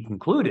things that he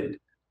concluded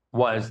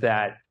was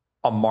that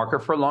a marker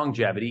for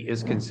longevity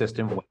is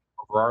consistent weight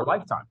over our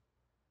lifetime.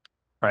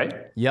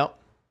 Right? Yep.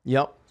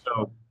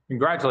 So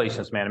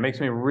congratulations, man. It makes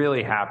me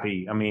really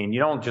happy. I mean, you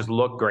don't just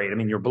look great. I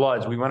mean, your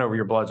bloods, we went over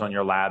your bloods on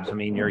your labs. I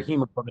mean, your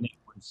hemoglobin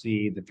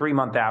A1C, the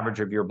 3-month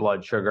average of your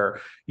blood sugar,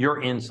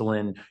 your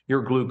insulin,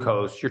 your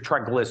glucose, your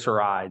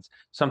triglycerides,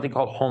 something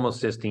called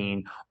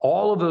homocysteine,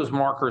 all of those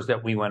markers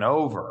that we went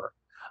over,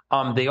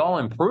 they all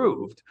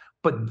improved.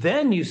 But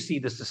then you see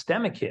the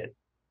systemic hit,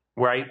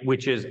 right?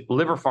 Which is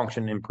liver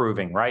function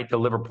improving, right? The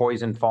liver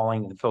poison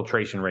falling, the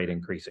filtration rate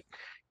increasing.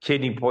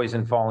 Kidney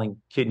poison falling,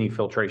 kidney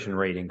filtration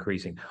rate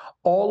increasing.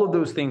 All of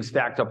those things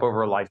stacked up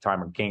over a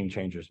lifetime are game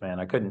changers, man.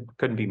 I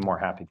couldn't be more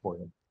happy for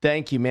you.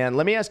 Thank you, man.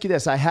 Let me ask you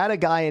this. I had a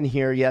guy in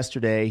here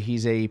yesterday.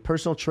 He's a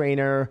personal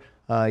trainer.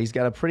 He's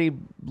got a pretty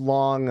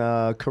long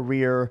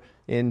career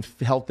in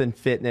health and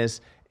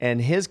fitness. And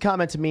his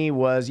comment to me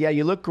was, yeah,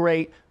 you look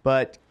great,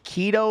 but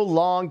keto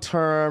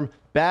long-term,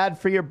 bad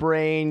for your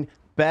brain,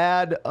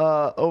 bad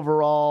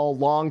overall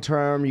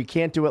long-term. You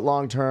can't do it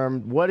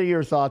long-term. What are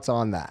your thoughts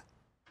on that?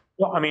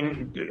 Well, I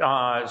mean,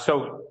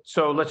 so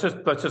let's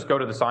just go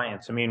to the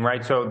science. I mean,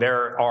 right? So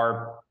there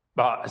are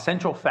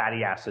essential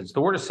fatty acids.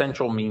 The word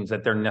essential means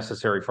that they're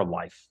necessary for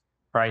life,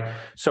 right?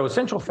 So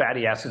essential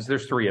fatty acids,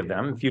 there's 3 of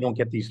them. If you don't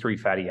get these 3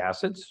 fatty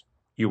acids,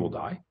 you will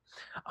die.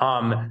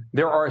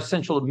 There are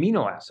essential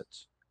amino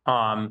acids,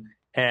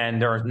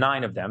 and there are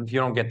 9 of them. If you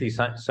don't get these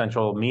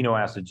essential amino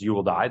acids, you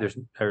will die.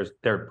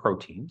 They're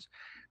proteins.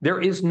 There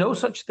is no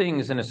such thing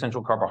as an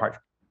essential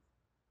carbohydrate.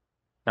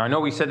 Now, I know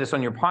we said this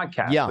on your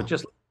podcast, but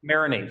just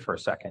marinate for a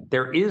second.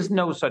 There is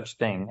no such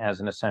thing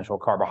as an essential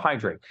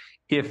carbohydrate.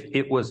 If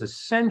it was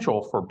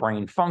essential for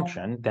brain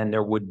function, then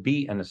there would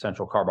be an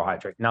essential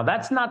carbohydrate. Now,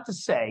 that's not to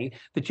say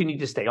that you need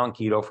to stay on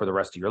keto for the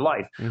rest of your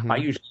life. I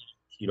usually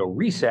keto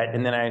reset,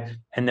 and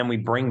then we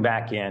bring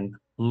back in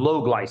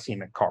low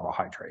glycemic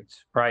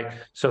carbohydrates, right?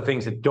 So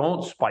things that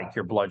don't spike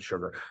your blood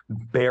sugar,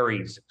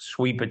 berries,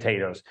 sweet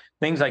potatoes,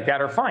 things like that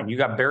are fine. You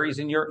got berries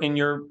in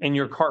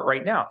your cart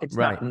right now. It's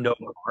not no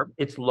carb,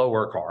 it's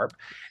lower carb.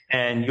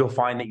 And you'll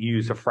find that you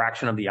use a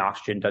fraction of the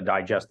oxygen to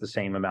digest the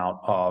same amount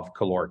of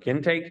caloric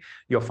intake.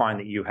 You'll find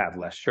that you have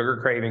less sugar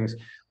cravings,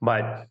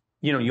 but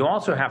you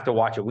also have to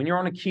watch it. When you're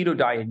on a keto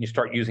diet and you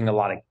start using a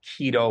lot of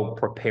keto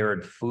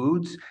prepared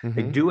foods,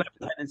 they do have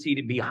a tendency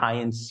to be high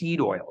in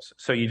seed oils.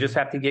 So you just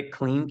have to get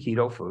clean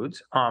keto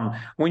foods.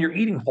 When you're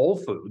eating whole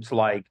foods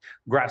like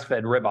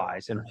grass-fed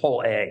ribeyes and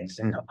whole eggs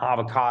and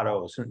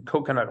avocados and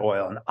coconut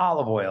oil and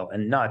olive oil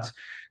and nuts,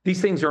 these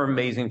things are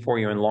amazing for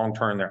you, and long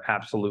term, they're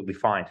absolutely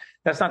fine.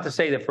 That's not to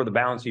say that for the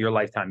balance of your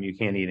lifetime, you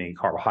can't eat any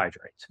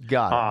carbohydrates.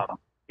 Got it.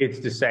 It's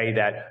to say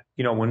that,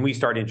 when we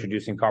start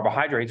introducing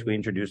carbohydrates, we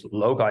introduce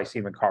low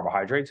glycemic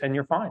carbohydrates, and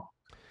you're fine.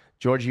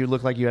 George, you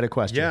look like you had a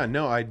question. Yeah,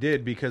 no, I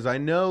did, because I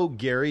know,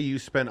 Gary, you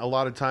spent a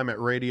lot of time at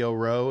Radio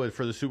Row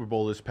for the Super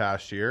Bowl this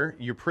past year.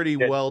 You're pretty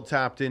well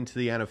tapped into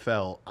the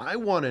NFL. I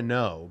want to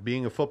know,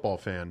 being a football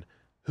fan,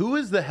 who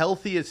is the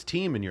healthiest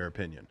team in your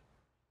opinion?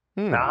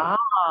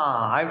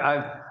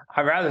 I'd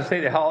rather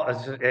say the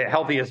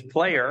healthiest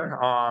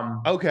player.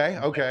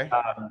 Okay.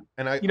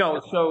 And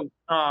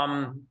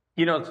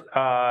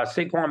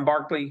Saquon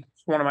Barkley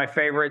is one of my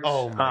favorites.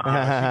 Oh my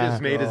gosh, he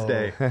just made his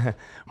day.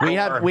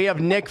 we have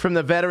Nick from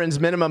the Veterans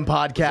Minimum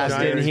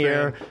podcast in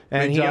here,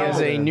 and he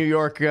is a New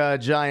York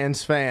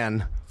Giants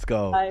fan. Let's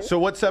go. Hi. So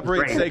what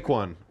separates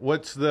Saquon?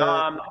 What's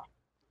the...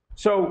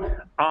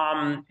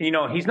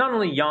 he's not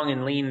only young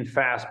and lean and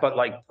fast, but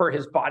like per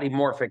his body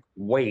morphic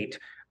weight,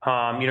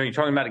 you're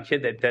talking about a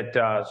kid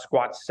that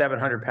squats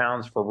 700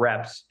 pounds for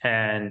reps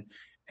and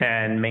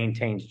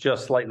maintains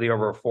just slightly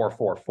over a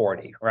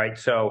 4.40, right?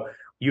 So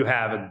you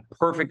have a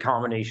perfect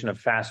combination of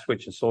fast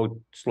twitch and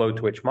slow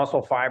twitch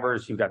muscle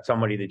fibers. You've got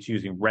somebody that's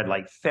using red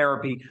light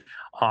therapy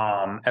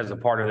as a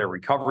part of their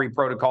recovery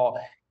protocol.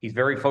 He's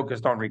very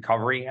focused on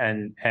recovery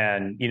and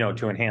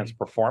to enhance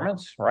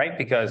performance, right?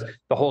 Because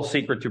the whole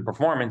secret to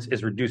performance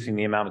is reducing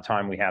the amount of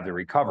time we have to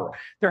recover.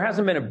 There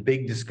hasn't been a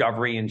big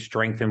discovery in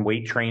strength and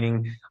weight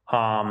training.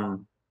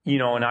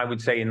 And I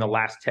would say in the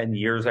last 10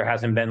 years, there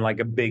hasn't been like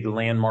a big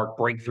landmark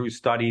breakthrough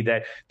study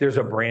that there's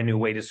a brand new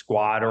way to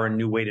squat or a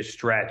new way to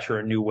stretch or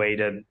a new way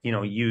to,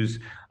 use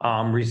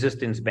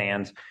resistance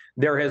bands.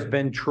 There has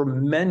been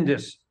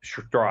tremendous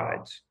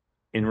strides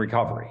in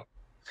recovery.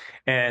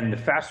 And the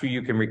faster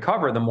you can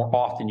recover, the more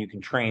often you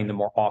can train. The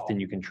more often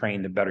you can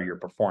train, the better your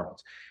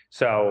performance.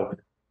 So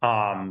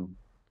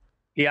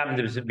he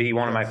happens to be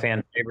one of my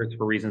fan favorites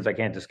for reasons I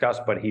can't discuss,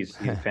 but he's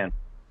a fan.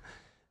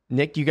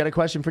 Nick, you got a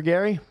question for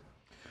Gary?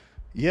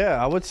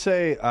 Yeah, I would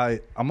say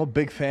I'm a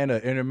big fan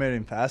of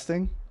intermittent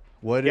fasting.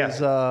 What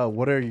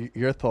are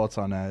your thoughts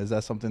on that? Is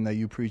that something that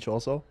you preach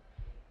also?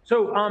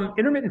 So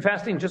intermittent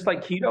fasting, just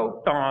like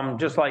keto,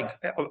 just like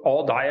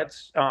all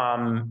diets,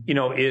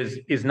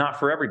 is not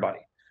for everybody.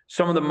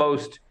 Some of the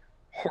most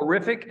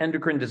horrific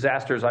endocrine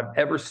disasters I've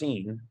ever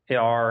seen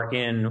are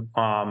in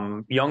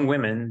young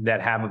women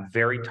that have a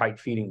very tight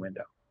feeding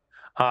window.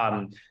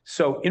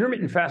 So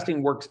intermittent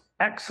fasting works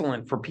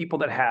excellent for people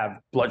that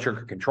have blood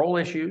sugar control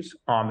issues.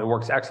 It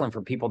works excellent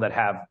for people that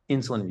have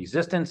insulin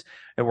resistance.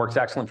 It works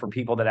excellent for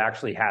people that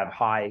actually have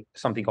high,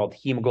 something called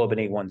hemoglobin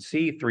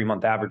A1C,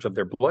 3-month average of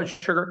their blood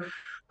sugar.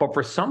 But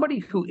for somebody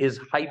who is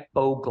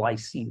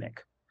hypoglycemic,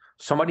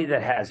 somebody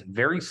that has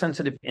very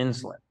sensitive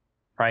insulin,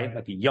 right?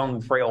 Like a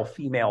young, frail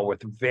female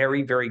with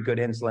very, very good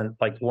insulin,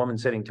 like the woman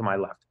sitting to my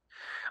left.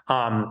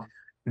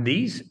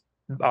 These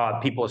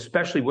people,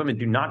 especially women,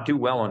 do not do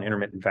well on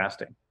intermittent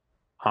fasting.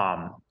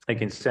 It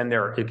can send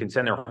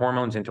their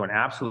hormones into an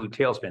absolute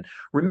tailspin.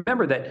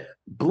 Remember that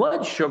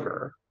blood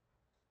sugar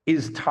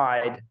is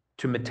tied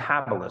to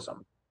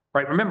metabolism,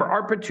 right? Remember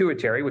our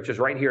pituitary, which is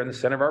right here in the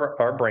center of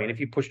our brain. If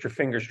you pushed your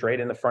finger straight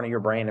in the front of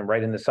your brain and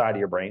right in the side of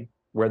your brain,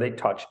 where they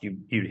touched,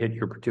 you'd hit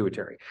your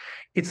pituitary.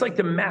 It's like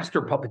the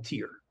master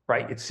puppeteer,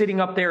 right? It's sitting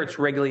up there. It's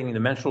regulating the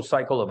menstrual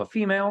cycle of a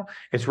female.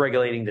 It's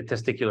regulating the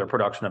testicular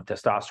production of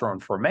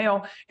testosterone for a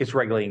male. It's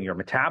regulating your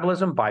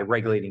metabolism by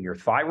regulating your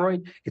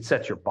thyroid. It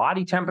sets your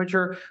body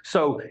temperature.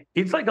 So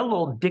it's like a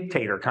little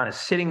dictator kind of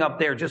sitting up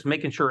there, just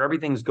making sure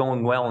everything's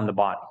going well in the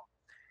body.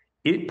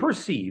 It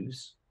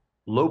perceives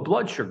low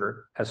blood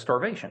sugar as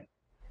starvation,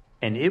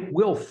 and it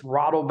will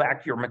throttle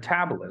back your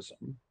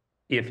metabolism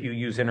if you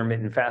use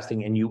intermittent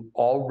fasting and you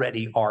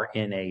already are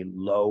in a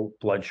low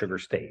blood sugar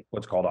state,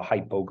 what's called a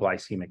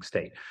hypoglycemic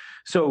state.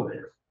 So,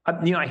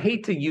 I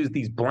hate to use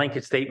these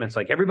blanket statements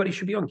like everybody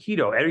should be on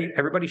keto,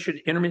 everybody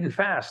should intermittent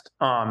fast,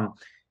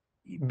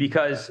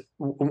 because,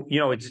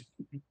 it's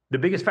the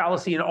biggest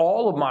fallacy in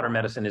all of modern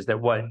medicine is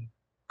that what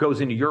goes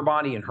into your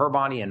body and her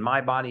body and my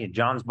body and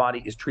John's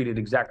body is treated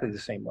exactly the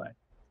same way.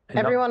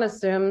 Everyone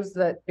assumes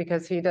that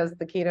because he does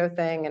the keto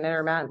thing and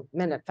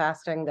intermittent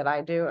fasting that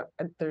I do,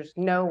 there's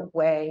no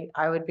way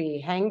I would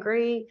be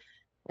hangry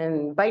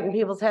and biting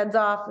people's heads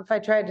off if I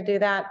tried to do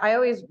that.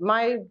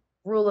 My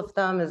rule of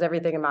thumb is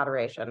everything in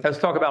moderation. Let's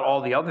talk about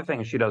all the other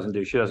things she doesn't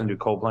do. She doesn't do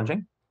cold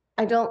plunging.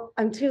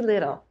 I'm too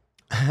little.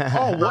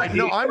 Oh, what?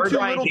 No, I'm too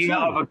little too.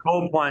 Of a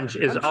cold plunge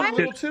is up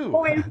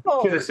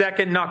to the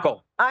second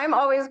knuckle. I'm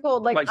always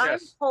cold. Like I'm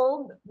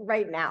cold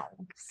right now.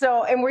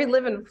 And we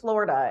live in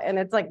Florida and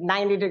it's like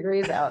 90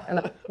 degrees out and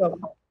I'm so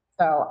cold.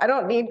 So I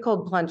don't need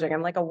cold plunging.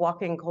 I'm like a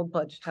walking cold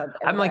plunge tub.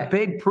 I'm like,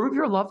 babe, prove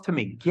your love to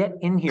me. Get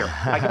in here.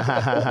 I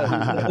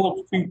could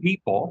hold 2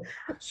 people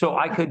so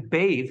I could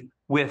bathe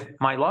with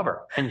my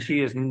lover. And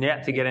she is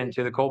yet to get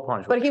into the cold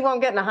plunge. But he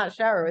won't get in a hot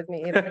shower with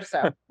me either.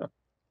 So.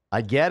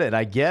 I get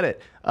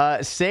it.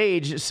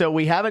 Sage, so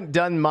we haven't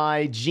done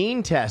my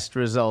gene test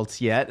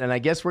results yet, and I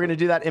guess we're going to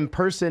do that in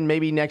person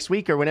maybe next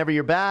week or whenever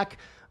you're back.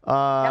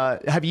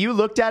 Yep. Have you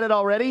looked at it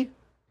already?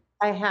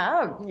 I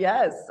have,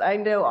 yes. I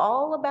know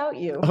all about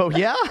you. Oh,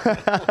 yeah?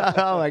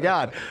 Oh, my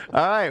God.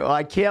 All right. Well,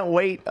 I can't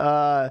wait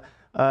to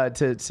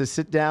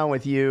sit down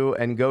with you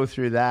and go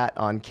through that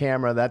on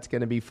camera. That's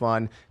going to be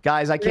fun.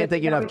 Guys, I can't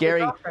thank you enough.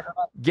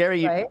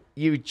 Gary, right?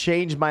 you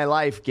changed my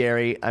life,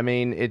 Gary. I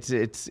mean,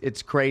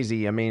 it's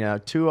crazy. I mean,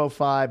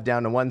 205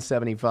 down to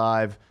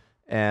 175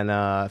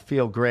 and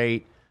feel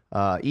great.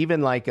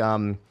 Even like,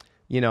 I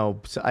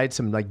had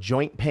some like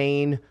joint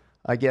pain,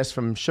 I guess,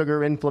 from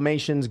sugar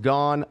inflammation's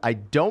gone. I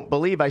don't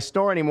believe I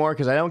snore anymore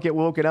because I don't get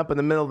woken up in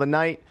the middle of the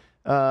night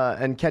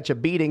and catch a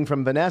beating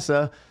from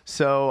Vanessa.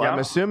 So I'm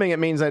assuming it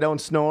means I don't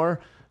snore.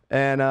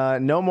 And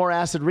no more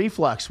acid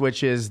reflux,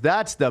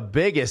 that's the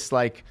biggest,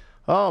 like,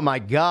 oh my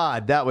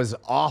God, that was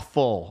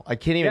awful. I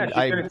can't even.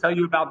 Yeah, she's going to tell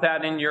you about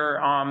that in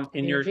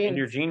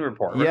your gene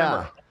report.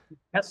 Remember,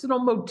 intestinal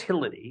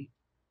motility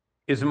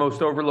is the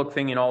most overlooked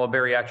thing in all of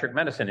bariatric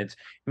medicine. It's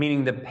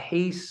meaning the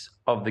pace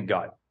of the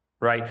gut.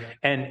 Right.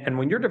 And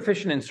when you're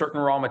deficient in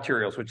certain raw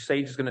materials, which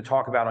Sage is going to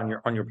talk about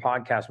on your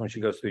podcast when she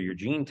goes through your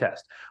gene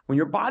test, when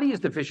your body is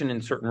deficient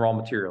in certain raw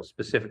materials,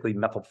 specifically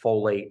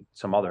methylfolate,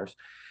 some others,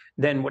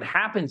 then what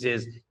happens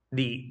is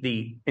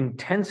the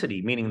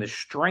intensity, meaning the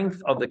strength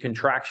of the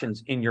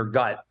contractions in your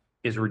gut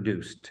is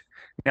reduced.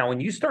 Now,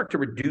 when you start to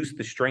reduce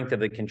the strength of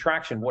the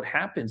contraction, what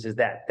happens is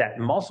that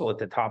muscle at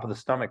the top of the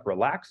stomach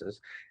relaxes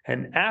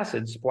and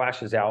acid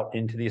splashes out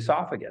into the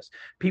esophagus.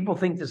 People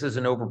think this is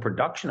an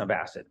overproduction of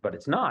acid, but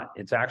it's not.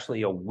 It's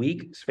actually a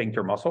weak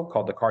sphincter muscle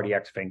called the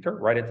cardiac sphincter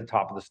right at the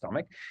top of the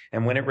stomach.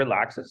 And when it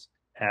relaxes,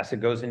 acid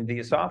goes into the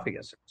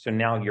esophagus. So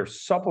now you're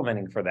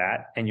supplementing for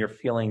that and you're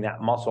feeling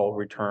that muscle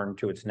return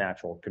to its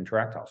natural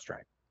contractile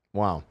strength.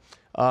 Wow.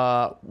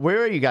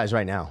 Where are you guys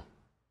right now?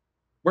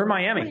 We're in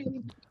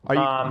Miami. Are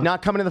you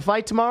not coming to the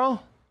fight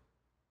tomorrow?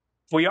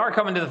 We are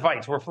coming to the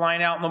fights. We're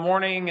flying out in the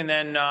morning, and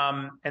then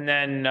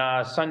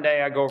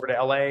Sunday I go over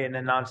to LA, and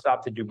then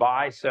nonstop to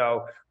Dubai.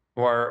 So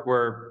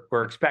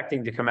we're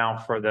expecting to come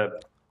out for the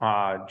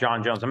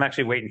John Jones. I'm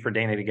actually waiting for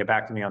Dana to get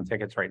back to me on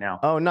tickets right now.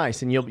 Oh,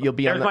 nice! And you'll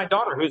be. There's my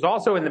daughter, who's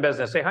also in the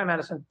business. Say hi,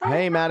 Madison.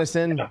 Hey,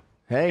 Madison. Yeah.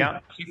 Hey. Yeah,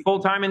 she's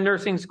full-time in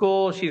nursing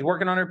school. She's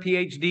working on her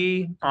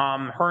PhD.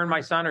 Her and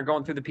my son are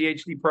going through the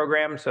PhD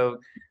program. So,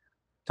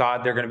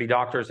 Todd, they're going to be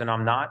doctors, and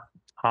I'm not.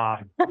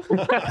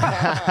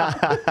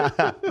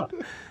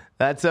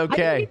 That's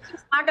okay. He's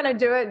just not going to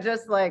do it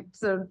just like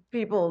so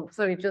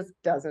he just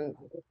doesn't.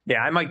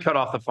 Yeah, I might cut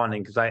off the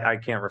funding because I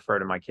can't refer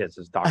to my kids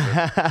as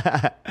doctors.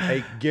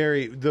 Hey,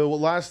 Gary, the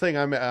last thing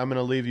I'm going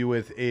to leave you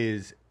with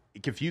is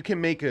if you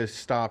can make a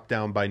stop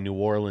down by New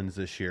Orleans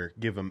this year,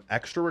 give them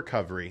extra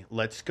recovery.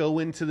 Let's go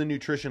into the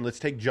nutrition. Let's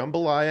take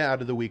jambalaya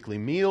out of the weekly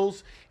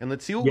meals, and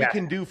let's see what we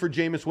can do for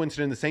Jameis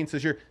Winston and the Saints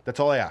this year. That's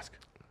all I ask.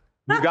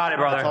 You got it,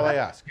 brother. That's all I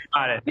ask. You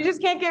got it. You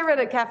just can't get rid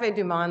of Cafe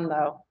Du Monde,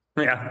 though.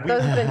 Yeah.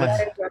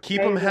 Let's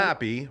keep them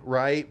happy,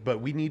 right? But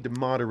we need to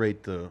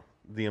moderate the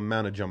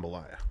amount of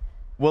jambalaya.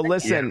 Well,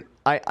 listen,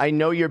 I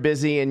know you're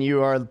busy, and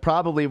you are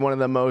probably one of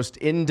the most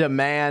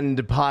in-demand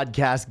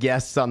podcast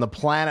guests on the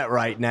planet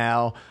right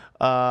now,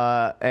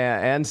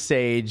 and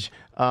Sage.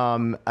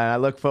 And I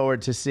look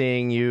forward to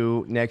seeing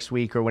you next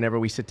week or whenever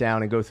we sit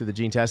down and go through the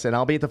gene test. And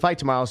I'll be at the fight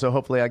tomorrow, so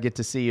hopefully I get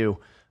to see you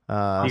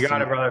You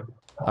got it, brother.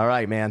 All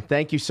right, man.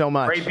 Thank you so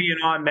much. Great being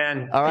on,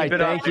 man. All right, Keep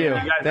it thank up, you.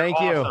 man. You guys Thank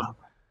are you. awesome.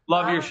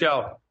 Love your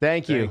show.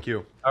 Thank you. Thank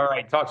you. All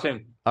right, talk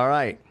soon. All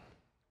right.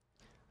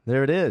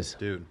 There it is.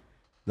 Dude.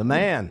 The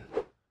man.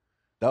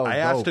 I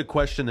asked a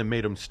question that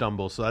made him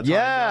stumble, so that's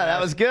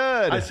that was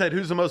good. I said,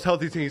 "Who's the most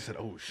healthy team?" He said,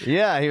 "Oh shit."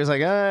 Yeah, he was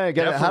like, how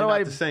do not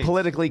I the Saints."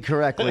 politically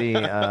correctly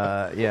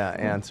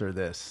answer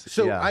this?"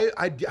 So yeah.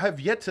 I have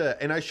yet to,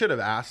 and I should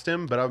have asked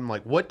him, but I'm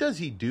like, what does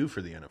he do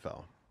for the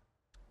NFL?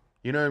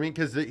 You know what I mean?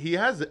 Because he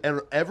has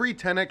every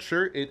 10X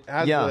shirt. It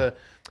has the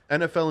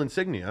NFL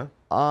insignia.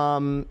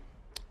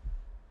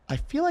 I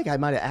feel like I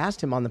might have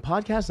asked him on the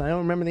podcast, and I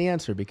don't remember the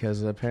answer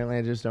because apparently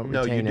I just don't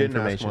retain information. No, you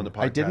didn't ask him on the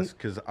podcast. I didn't?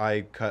 Because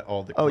I cut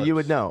all the clips. Oh, you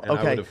would know. And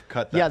Okay. I would have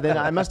cut that. Yeah, then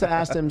I must have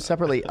asked him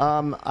separately.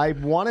 I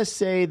want to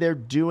say they're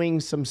doing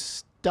some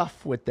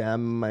stuff with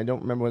them. I don't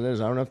remember what it is.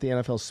 I don't know if the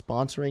NFL's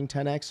sponsoring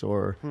 10X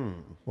or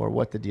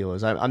what the deal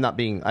is. I'm not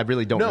being. I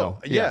really don't know.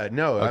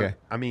 No. Okay.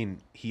 I mean,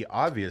 he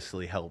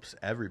obviously helps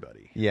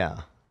everybody. Yeah.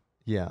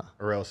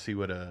 Or else he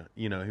would have,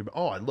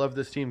 I love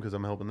this team because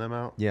I'm helping them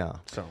out. Yeah.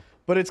 So.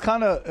 But it's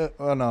kind of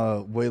on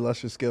a way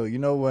lesser scale. You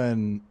know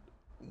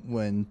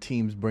when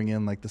teams bring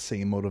in like the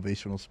same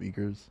motivational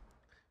speakers?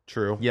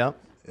 True. Yep.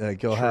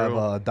 Like you'll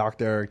have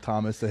Dr. Eric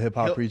Thomas, the hip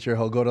hop preacher.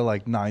 He'll go to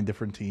like 9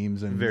 different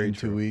teams in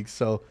 2 weeks.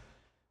 So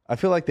I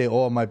feel like they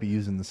all might be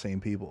using the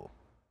same people.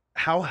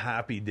 How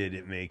happy did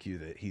it make you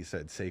that he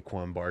said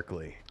Saquon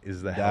Barkley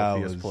is the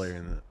healthiest player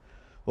in the...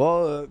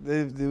 Well,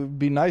 it would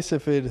be nice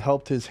if it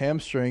helped his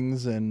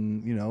hamstrings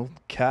and,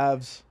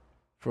 calves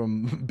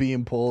from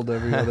being pulled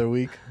every other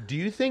week. Do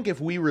you think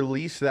if we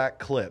release that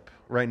clip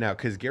right now,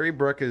 because Gary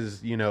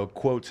Brecka's,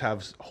 quotes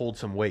hold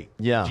some weight.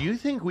 Yeah. Do you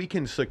think we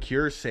can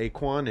secure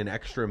Saquon an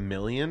extra $1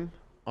 million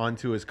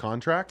onto his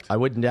contract? I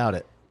wouldn't doubt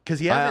it. Because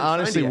he I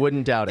honestly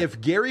wouldn't doubt it. If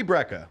Gary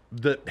Brecka,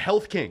 the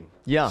health king,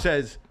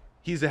 says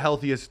he's the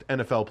healthiest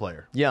NFL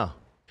player. Yeah.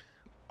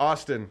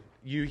 Austin,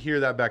 you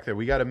hear that back there.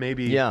 We got to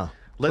maybe... Yeah.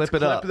 Let's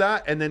clip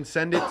that and then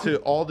send it to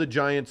all the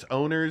Giants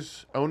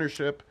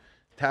ownership,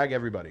 tag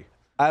everybody.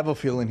 I have a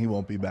feeling he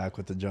won't be back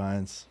with the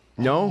Giants.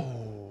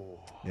 No?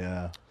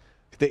 Yeah.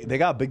 They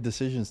got big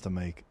decisions to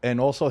make. And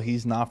also,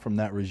 he's not from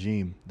that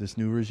regime, this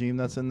new regime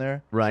that's in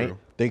there. Right. True.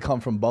 They come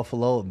from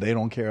Buffalo. They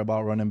don't care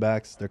about running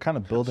backs. They're kind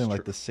of building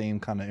like the same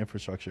kind of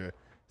infrastructure.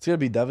 It's going to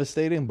be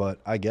devastating, but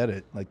I get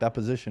it. Like, that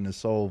position is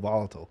so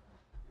volatile.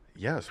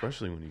 Yeah,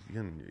 especially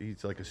when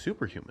he's like a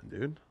superhuman,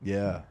 dude.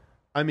 Yeah.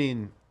 I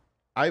mean,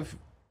 I've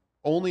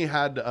only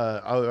had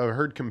I've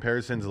heard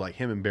comparisons like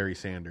him and Barry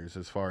Sanders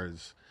as far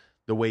as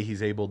the way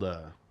he's able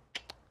to,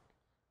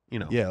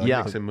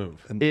 makes him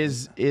move.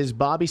 Is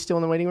Bobby still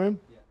in the waiting room?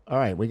 Yeah. All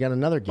right, we got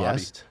another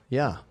guest.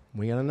 Yeah,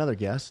 we got another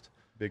guest.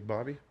 Big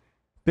Bobby?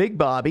 Big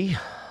Bobby.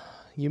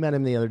 You met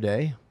him the other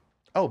day.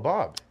 Oh,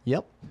 Bob.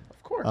 Yep.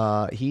 Of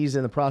course. He's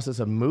in the process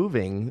of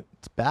moving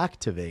back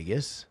to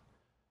Vegas.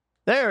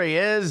 There he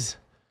is.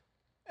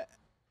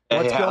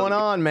 What's going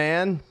on,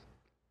 man?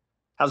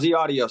 How's the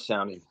audio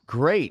sounding?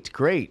 Great.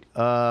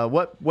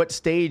 What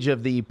stage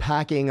of the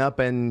packing up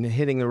and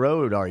hitting the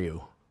road are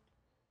you?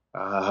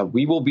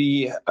 We will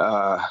be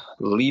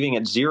leaving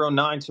at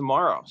 09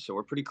 tomorrow, so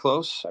we're pretty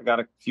close. I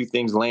got a few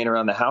things laying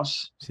around the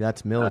house. See,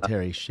 that's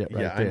military shit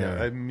right there. Yeah, I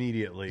know.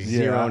 Immediately.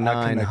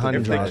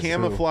 0900. If the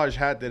camouflage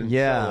hat didn't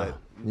sell it.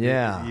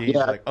 Yeah. He's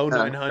like,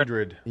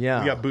 900.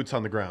 Yeah. We got boots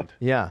on the ground.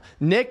 Yeah.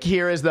 Nick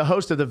here is the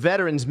host of the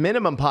Veterans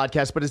Minimum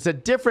podcast, but it's a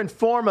different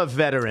form of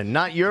veteran,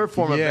 not your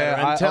form of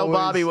veteran. Tell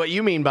Bobby what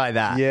you mean by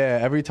that. Yeah,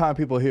 every time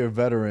people hear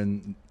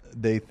veteran,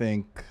 they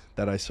think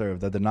that I serve.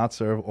 That did not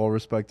serve. All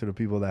respect to the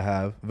people that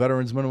have.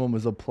 Veterans Minimum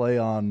is a play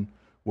on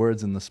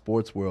words in the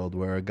sports world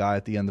where a guy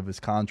at the end of his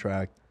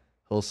contract,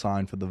 he'll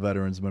sign for the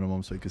Veterans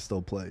Minimum so he can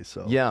still play.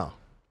 So yeah,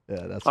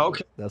 that's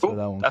okay. That's where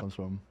that one comes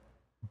from.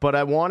 But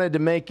I wanted to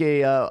make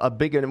a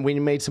big. We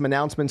made some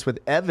announcements with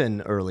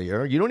Evan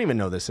earlier. You don't even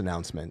know this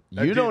announcement.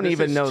 You don't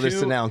even know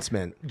this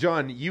announcement.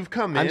 John, you've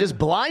come in. I'm just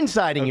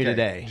blindsiding you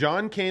today.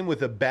 John came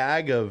with a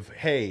bag of,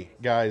 hey,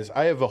 guys,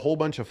 I have a whole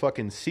bunch of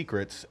fucking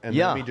secrets, and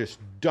let me just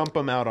dump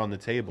them out on the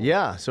table.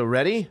 Yeah, so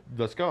ready?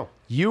 Let's go.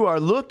 You are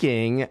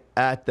looking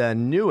at the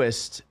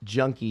newest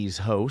Junkies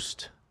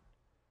host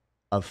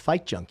of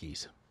Fight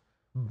Junkies.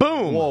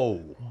 Boom.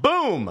 Whoa.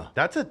 Boom.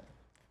 That's a...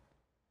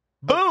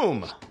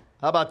 Boom.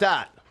 How about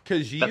that?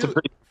 Because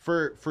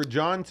for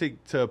John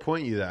to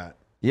appoint you that,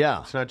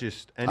 it's not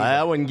just anybody.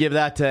 I wouldn't give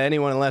that to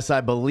anyone unless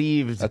I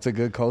believed. That's a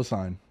good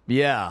cosign.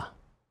 Yeah.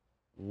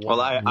 Well,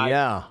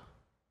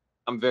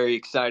 I'm very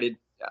excited.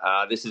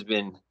 This has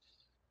been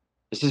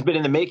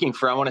in the making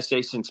for, I want to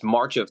say, since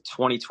March of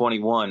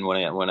 2021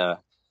 when a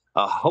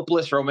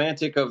hopeless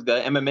romantic of the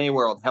MMA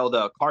world held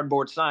a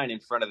cardboard sign in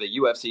front of the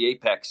UFC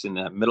Apex in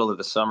the middle of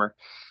the summer,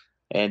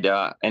 and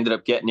ended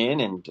up getting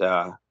in and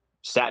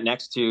sat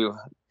next to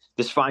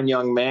this fine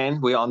young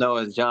man we all know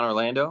as John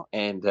Orlando,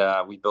 and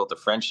we built a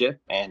friendship.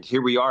 And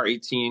here we are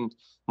 18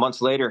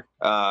 months later,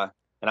 and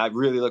I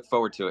really look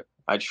forward to it.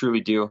 I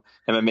truly do.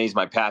 MMA is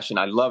my passion.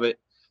 I love it.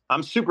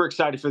 I'm super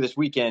excited for this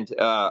weekend.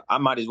 I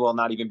might as well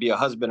not even be a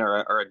husband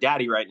or a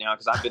daddy right now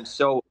because I've been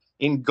so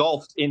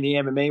engulfed in the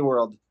MMA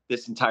world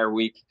this entire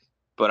week,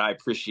 but I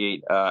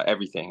appreciate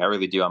everything. I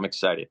really do. I'm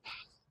excited.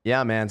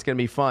 Yeah, man, it's gonna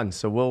be fun.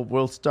 So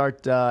we'll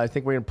start. I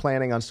think we're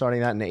planning on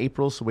starting that in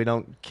April, so we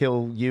don't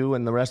kill you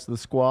and the rest of the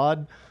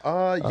squad.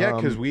 Yeah,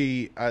 because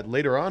we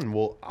later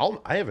on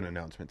I have an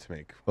announcement to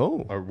make.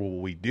 Oh, or will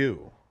we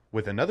do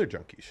with another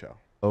junkie show?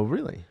 Oh,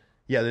 really?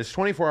 Yeah, this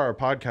 24-hour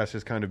podcast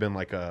has kind of been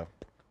like a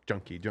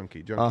junkie.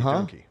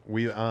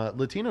 We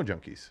Latino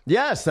junkies.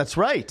 Yes, that's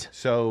right.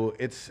 So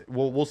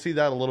we'll see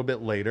that a little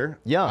bit later.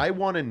 Yeah, I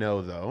want to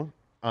know though,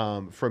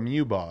 from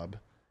you, Bob.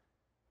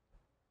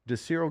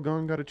 Does Cyril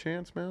Gahn got a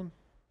chance, man?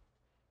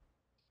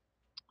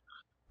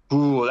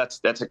 Ooh, I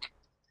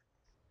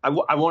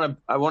want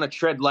to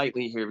tread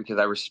lightly here because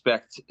I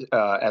respect,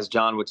 as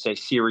John would say,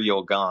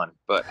 Cyril Gahn.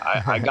 But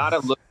I gotta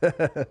look.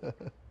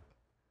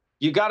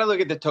 You got to look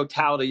at the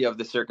totality of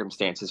the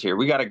circumstances here.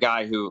 We got a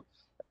guy who,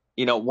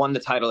 won the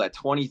title at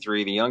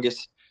 23, the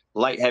youngest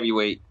light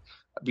heavyweight,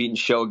 beating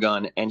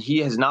Shogun, and he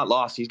has not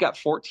lost. He's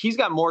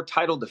got more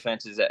title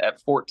defenses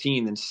at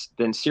 14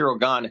 than Cyril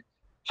Gahn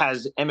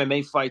has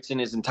MMA fights in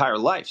his entire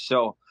life.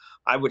 So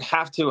I would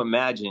have to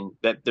imagine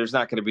that there's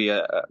not going to be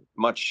a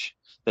much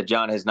that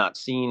John has not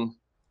seen.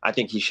 I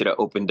think he should have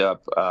opened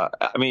up.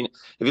 I mean,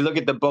 if you look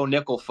at the Bo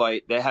Nickel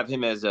fight, they have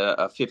him as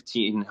a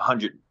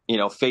 1,500,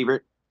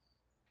 favorite.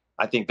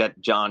 I think that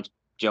John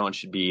Jones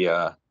should be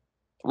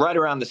right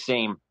around the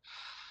same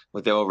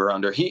with the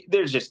over/under.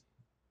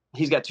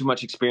 He's got too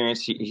much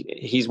experience.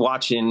 He's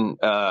watching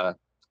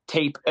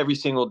tape every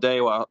single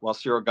day while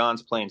Cyril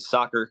Gahn's playing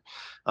soccer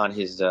on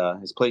his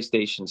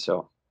PlayStation.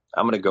 So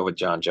I'm going to go with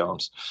John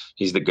Jones.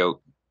 He's the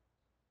GOAT.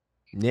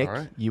 Nick,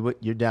 right.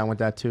 You're down with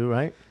that too,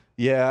 right?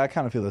 Yeah, I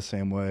kind of feel the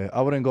same way. I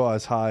wouldn't go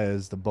as high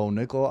as the Bo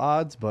Nickel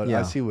odds, but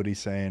I see what he's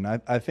saying.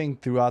 I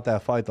think throughout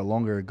that fight, the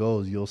longer it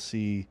goes, you'll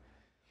see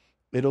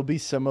it'll be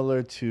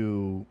similar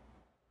to,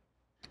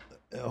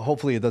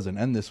 hopefully it doesn't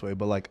end this way,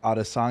 but like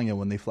Adesanya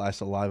when they flashed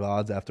the live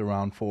odds after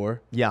round 4.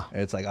 Yeah.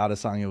 It's like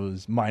Adesanya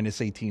was minus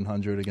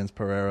 1,800 against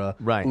Pereira.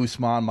 Right.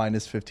 Usman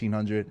minus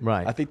 1,500.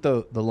 Right. I think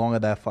the longer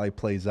that fight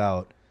plays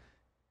out,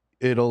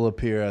 it'll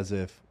appear as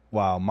if,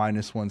 wow,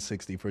 minus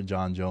 160 for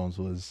John Jones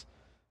was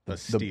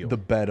the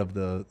bet of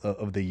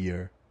the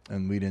year,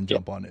 and we didn't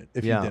jump on it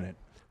if you didn't.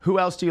 Who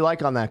else do you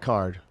like on that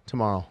card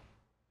tomorrow?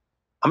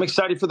 I'm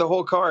excited for the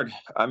whole card.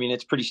 I mean,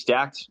 it's pretty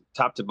stacked,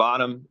 top to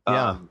bottom.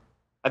 Yeah.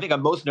 I think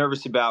I'm most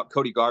nervous about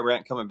Cody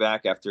Garbrandt coming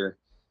back after,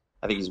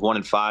 I think he's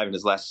 1-5 in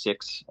his last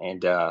 6,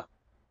 and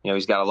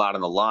he's got a lot on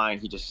the line.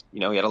 He just,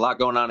 he had a lot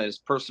going on in his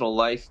personal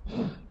life,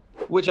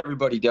 which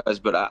everybody does.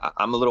 But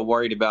I'm a little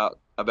worried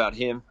about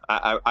him.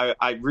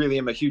 I really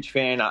am a huge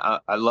fan.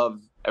 I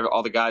love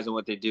all the guys and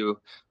what they do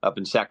up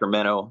in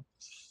Sacramento.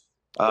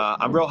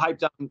 I'm real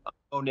hyped on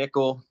Bo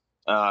Nickel,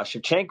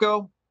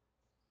 Shevchenko.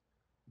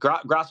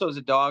 Grasso's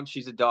a dog.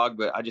 She's a dog,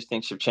 but I just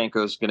think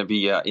Shevchenko's going to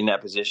be in that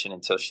position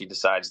until she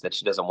decides that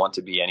she doesn't want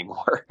to be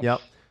anymore.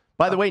 Yep.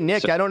 By the way,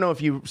 Nick, I don't know if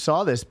you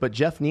saw this, but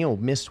Jeff Neal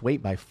missed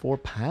weight by 4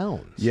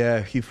 pounds.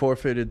 Yeah, he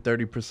forfeited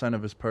 30%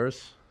 of his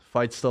purse.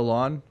 Fight's still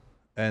on,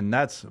 and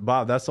that's the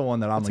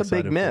one that I'm excited for. It's a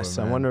big miss.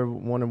 I wonder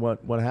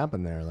what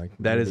happened there. Like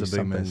that is a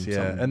big miss.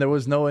 Yeah, and there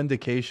was no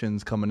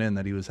indications coming in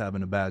that he was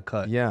having a bad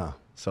cut. Yeah.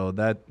 So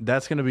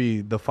that's going to be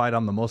the fight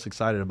I'm the most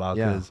excited about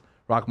because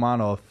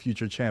Rachmanov,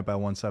 future champ at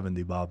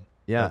 170, Bob.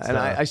 Yeah, and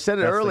I said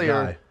it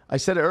earlier. I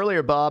said it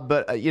earlier, Bob,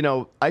 but I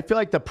feel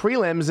like the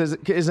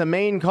prelims is a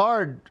main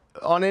card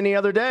on any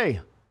other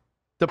day.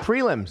 The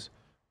prelims: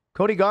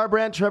 Cody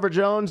Garbrandt, Trevor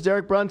Jones,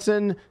 Derek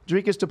Brunson,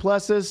 Dricus du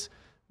Plessis,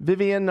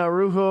 Vivian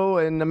Araujo,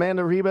 and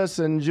Amanda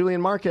Ribas, and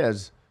Julian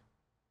Marquez.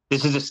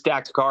 This is a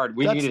stacked card.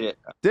 We needed it.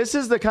 This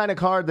is the kind of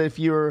card that if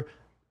you're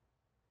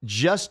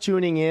just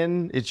tuning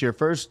in, it's your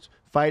first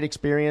fight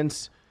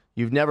experience,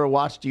 you've never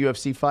watched a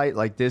UFC fight,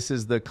 like this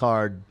is the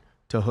card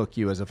to hook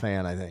you as a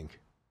fan, I think.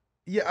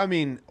 Yeah, I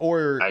mean,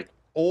 or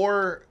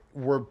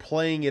we're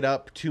playing it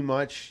up too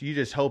much. You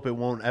just hope it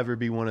won't ever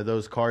be one of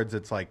those cards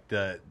that's like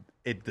the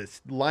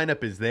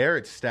lineup is there,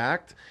 it's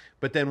stacked,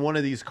 but then one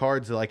of these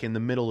cards like in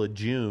the middle of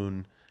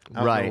June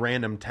out in a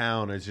random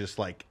town is just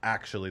like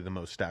actually the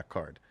most stacked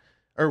card.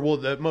 Or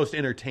the most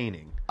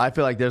entertaining. I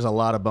feel like there's a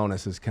lot of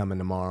bonuses coming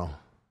tomorrow.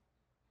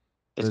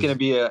 It's gonna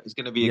be a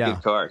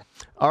good card.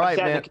 All right,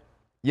 man.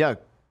 Yeah.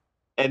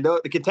 And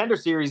the Contender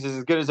Series is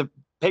as good as a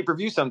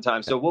pay-per-view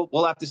sometimes, so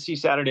we'll have to see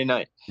Saturday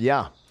night.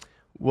 Yeah.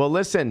 Well,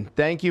 listen,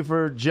 thank you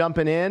for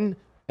jumping in,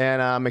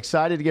 and I'm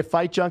excited to get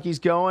Fight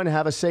Junkies going.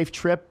 Have a safe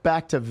trip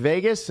back to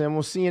Vegas, and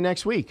we'll see you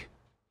next week.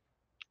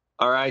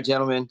 All right,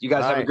 gentlemen. You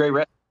guys have a great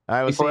rest. All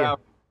right, we'll see you.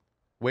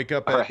 Wake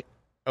up at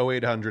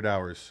 0800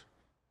 hours.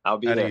 I'll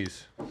be at there.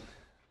 Ease.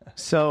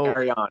 So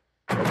carry on.